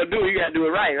 If you gonna do it, you gotta do it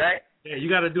right? Yeah, you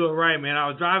gotta do it right, man. I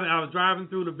was driving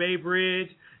through the Bay Bridge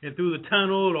and through the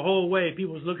tunnel the whole way.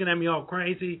 People was looking at me all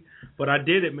crazy, but I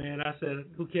did it, man. I said,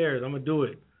 who cares? I'm gonna do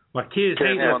it. My kids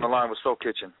hate it. You're on the line with Soul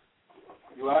Kitchen.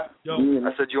 You what? Yo,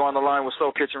 I said you on the line with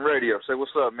Soul Kitchen Radio. Say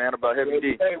what's up, man, about Heavy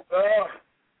D.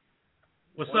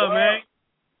 What's up, man?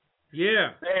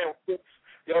 Yeah. Man,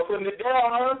 y'all putting it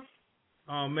down, huh?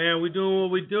 Oh man, we doing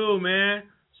what we do, man.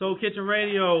 Soul Kitchen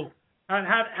Radio.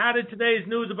 How did today's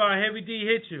news about Heavy D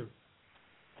hit you?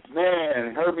 Man,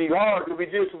 it hurt me hard because we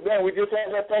just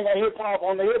had that thing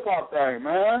on the hip hop thing,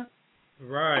 man.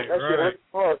 Right, that right. Shit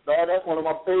hard, dog. That's one of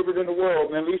my favorites in the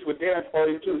world, man. At least with dance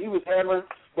party too. He was Hammer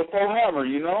before Hammer,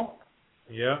 you know.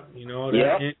 Yeah, you know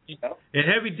that. Yeah. And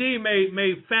Heavy D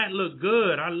made Fat look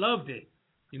good. I loved it.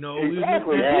 You know,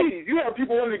 exactly. You had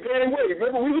people in the game way.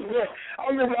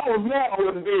 Remember, I was mad I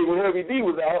wasn't big when Heavy D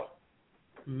was out.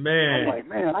 Man, I'm like,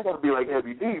 man, I gotta be like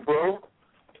Heavy D, bro.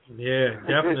 Yeah,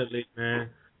 definitely, man.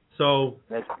 So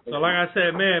like I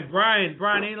said, man, Brian,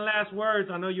 any last words?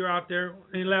 I know you're out there.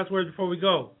 Any last words before we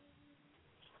go?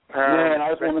 Man,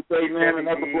 I just want to say, man, we're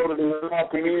not the blood of the hip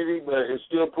hop community, but it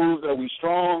still proves that we're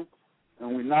strong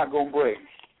and we're not gonna break.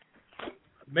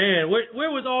 Man,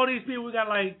 where was all these people? We got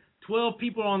like 12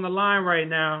 people on the line right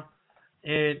now,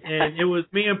 and it was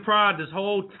me and Prod this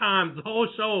whole time, the whole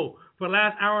show for the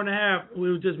last hour and a half. It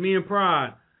was just me and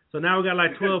Prod. So now we got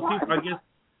like 12 people. I guess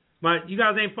you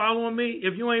guys ain't following me.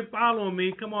 If you ain't following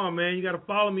me, come on, man, you got to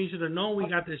follow me. You should have known we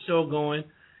got this show going,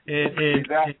 and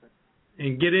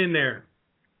get in there.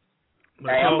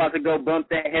 Hey, I'm about to go bump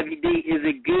that Heavy D. Is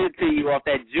It Good to You off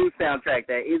that Juice soundtrack.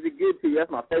 That Is It Good to You.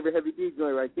 That's my favorite Heavy D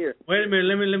joint right there. Wait a minute.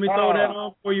 Let me throw that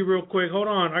on for you real quick. Hold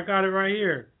on. I got it right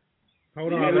here.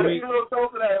 Hold on. Let me throw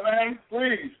for that, man.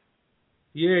 Please.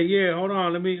 Yeah. Hold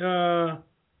on. Let me.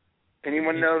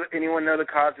 Anyone know the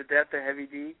cause of death of Heavy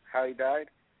D? How he died?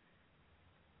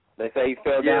 They say he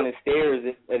fell down the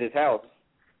stairs at his house.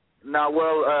 Now,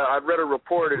 well, I read a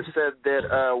report. It said that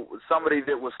somebody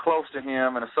that was close to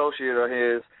him, an associate of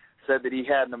his, said that he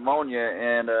had pneumonia,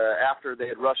 and after they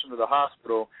had rushed him to the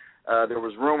hospital, there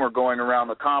was rumor going around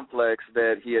the complex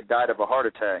that he had died of a heart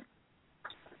attack.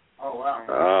 Oh,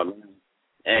 wow.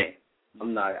 Hey, I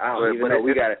don't even know.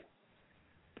 We got it.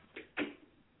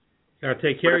 Got to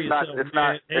take care of yourself.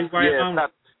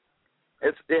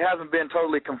 It hasn't been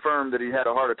totally confirmed that he had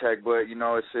a heart attack, but, you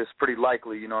know, it's pretty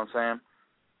likely, you know what I'm saying?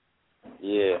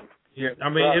 Yeah. I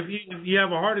mean, if you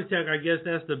have a heart attack, I guess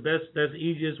that's the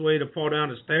easiest way to fall down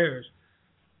the stairs.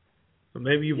 So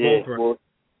maybe you both right. Well,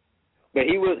 but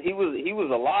he was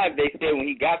alive. They said when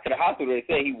he got to the hospital, they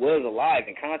said he was alive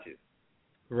and conscious.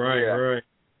 Right, right.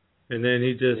 And then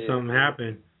something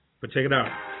happened. But check it out.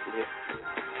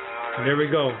 Yeah. And there we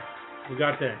go. We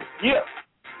got that. Yeah.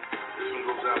 This one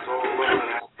goes out to all the women.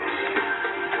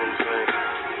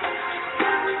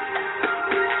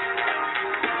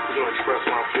 Express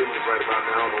my feelings right about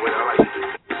now in the way I like to do.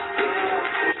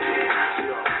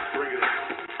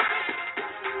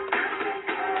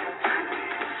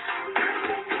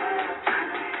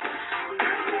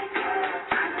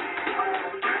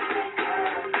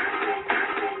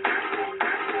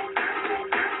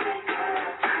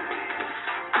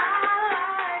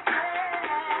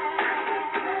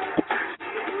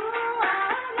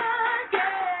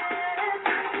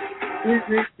 All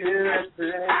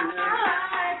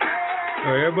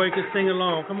right, everybody can sing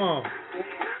along. Come on.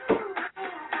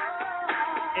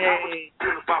 Hey.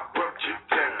 Feel if I broke you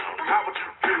down? How would you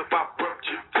feel if I broke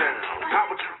you down? How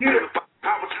would you feel if I?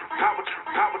 How would you? How would you?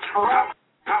 How would you?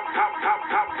 How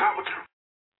would you?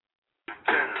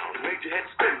 Down, made your head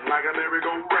spin like a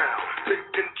merry-go-round. Take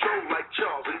control like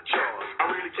Charles and Charles. I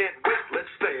really can't wait.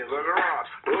 Let's stay in the garage.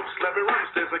 Oops, let me run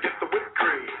upstairs. I get the whipped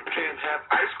cream. Can't have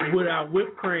ice cream without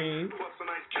whipped cream. Plus a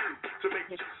nice cube to make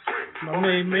you scream. My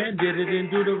main man did it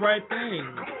and do the right thing.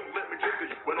 Come on, let me take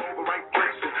you in all the right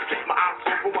places. Keep my eyes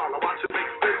open while I watch you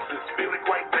make faces. Feeling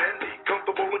quite dandy,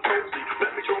 comfortable and cozy.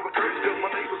 Let me show the curves 'cause my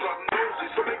neighbors are nosy.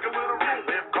 So make a little room.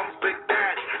 Here comes Big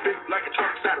Daddy. Big like a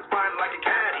truck, satisfying like a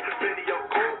caddy. Many of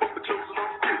cold, but the chosen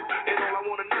are few. And all I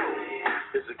wanna know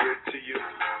is it good to you?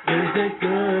 Is it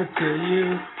good to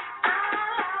you?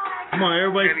 Come on,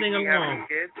 everybody sing along.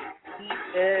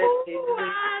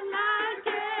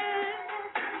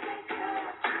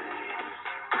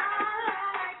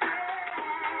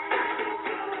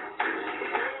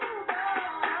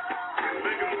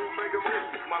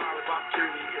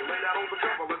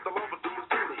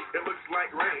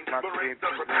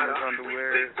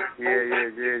 Underwear.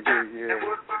 Yeah.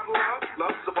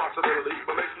 Love's a possibility,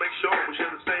 but let's make sure we share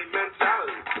the same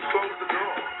mentality. Close the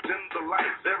door, dim the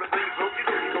lights, everything's okay.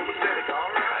 Copacetic,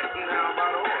 all right. Now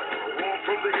about oil, warm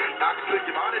from the heat. I can lick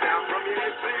your body down from your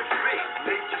head to your feet.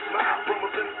 Make you smile from a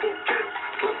simple kiss.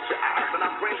 Close your eyes and I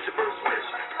grant your first wish.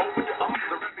 Open your arms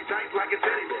and wrap me tight like a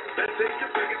teddy bear. Then take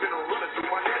your fingers and run it through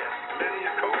my hair. Many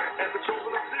are cold and the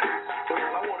chosen are few. But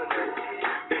all I wanna know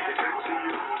is it good to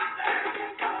you?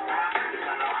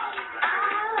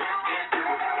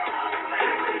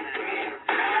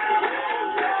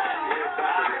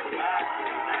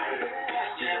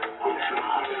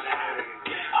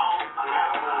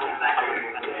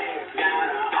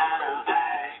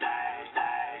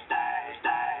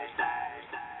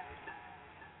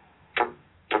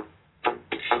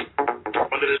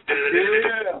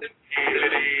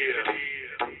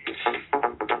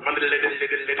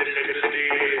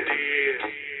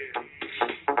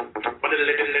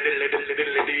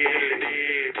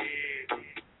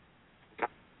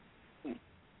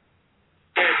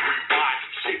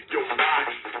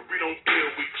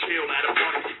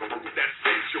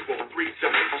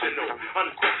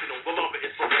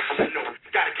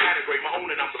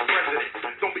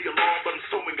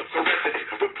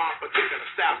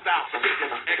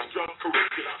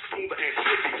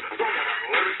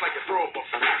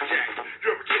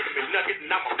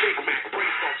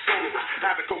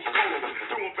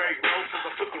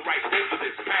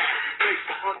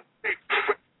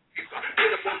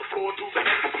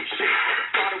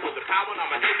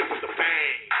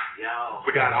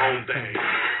 We got our own thing.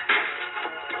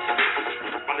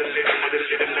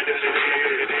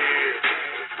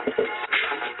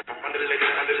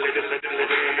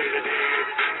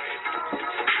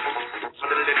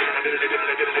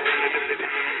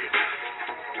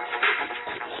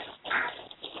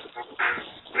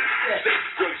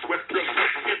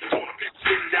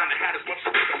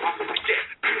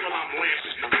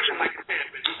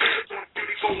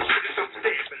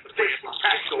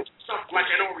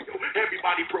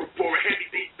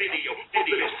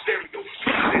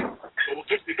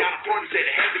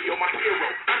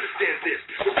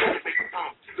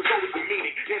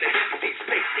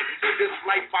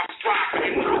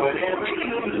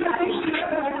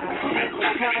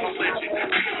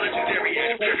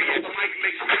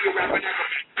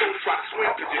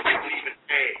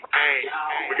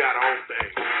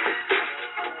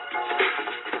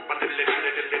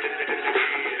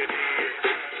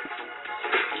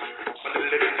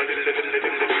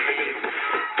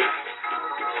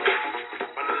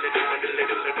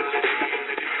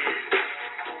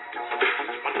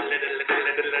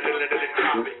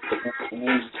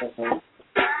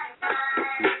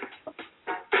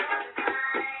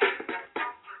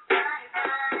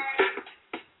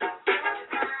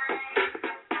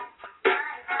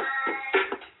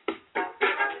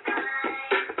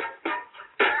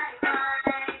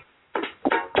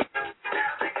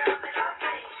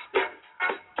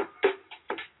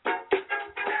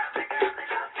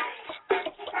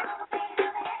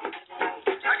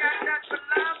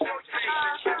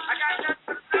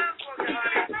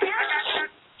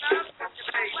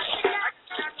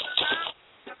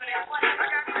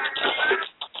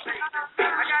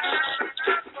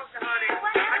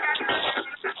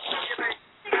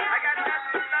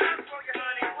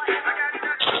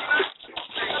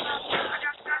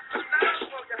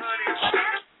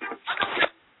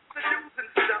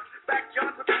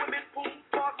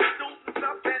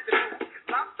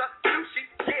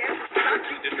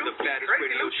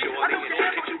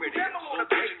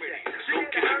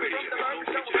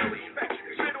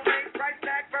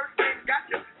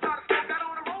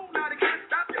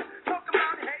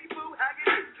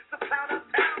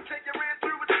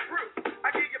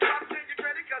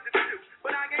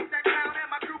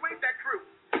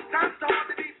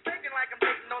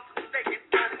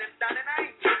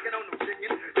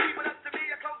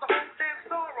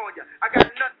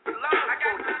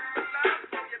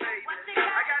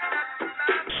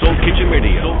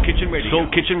 Kitchen Radio. Soul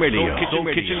Kitchen Radio. Soul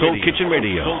Kitchen Radio. Soul Kitchen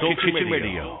Radio. Soul Kitchen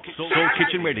Radio. Soul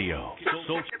Kitchen Radio.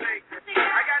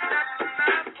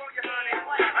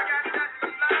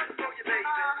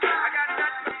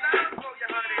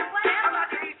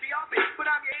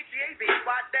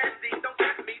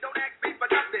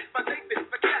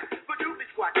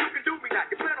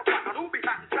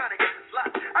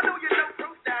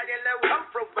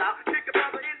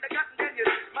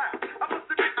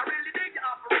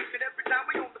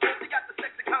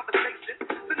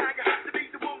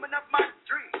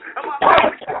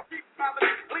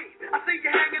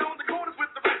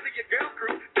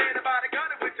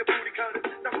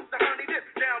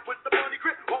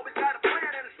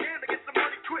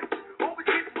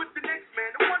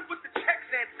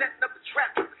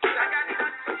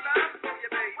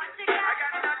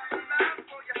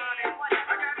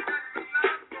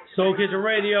 Soul Kitchen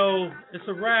Radio, it's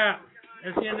a wrap.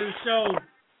 That's the end of the show.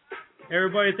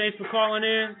 Everybody, thanks for calling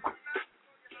in.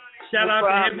 Shout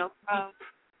out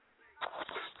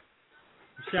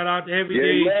to Heavy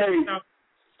D.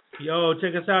 Yo,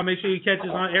 check us out. Make sure you catch us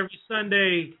on every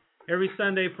Sunday. Every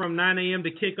Sunday from 9 a.m.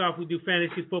 to kickoff, we do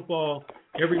fantasy football.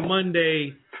 Every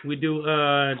Monday, we do,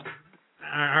 I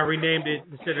renamed it,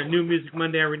 instead of New Music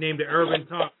Monday, I renamed it Urban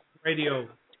Talk Radio.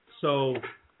 So,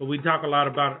 but we talk a lot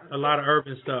about a lot of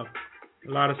urban stuff.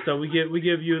 A lot of stuff. We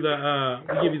give you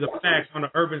the facts on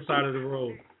the urban side of the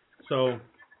road. So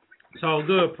it's all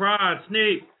good. Prod,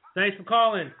 Sneak, thanks for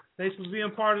calling. Thanks for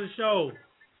being part of the show.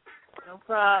 No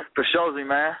problem. For showsy,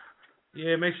 man.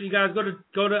 Yeah, make sure you guys go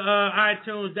to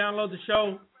iTunes, download the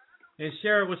show, and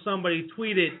share it with somebody.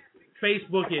 Tweet it,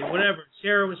 Facebook it, whatever.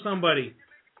 Share it with somebody.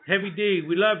 Heavy D,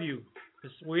 we love you.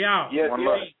 We out. Yeah, one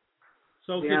love.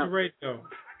 Soul Kitchen Radio.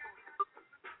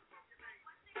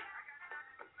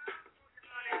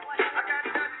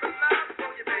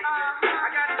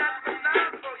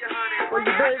 For you,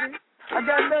 baby. I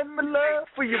got nothing but love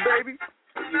for you, baby.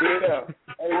 Yeah.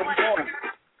 Hey, what are you doing?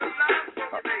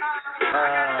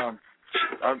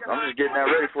 I'm just getting that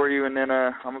ready for you, and then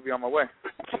I'm gonna be on my way.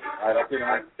 All right, I'll see you.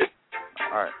 All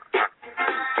right.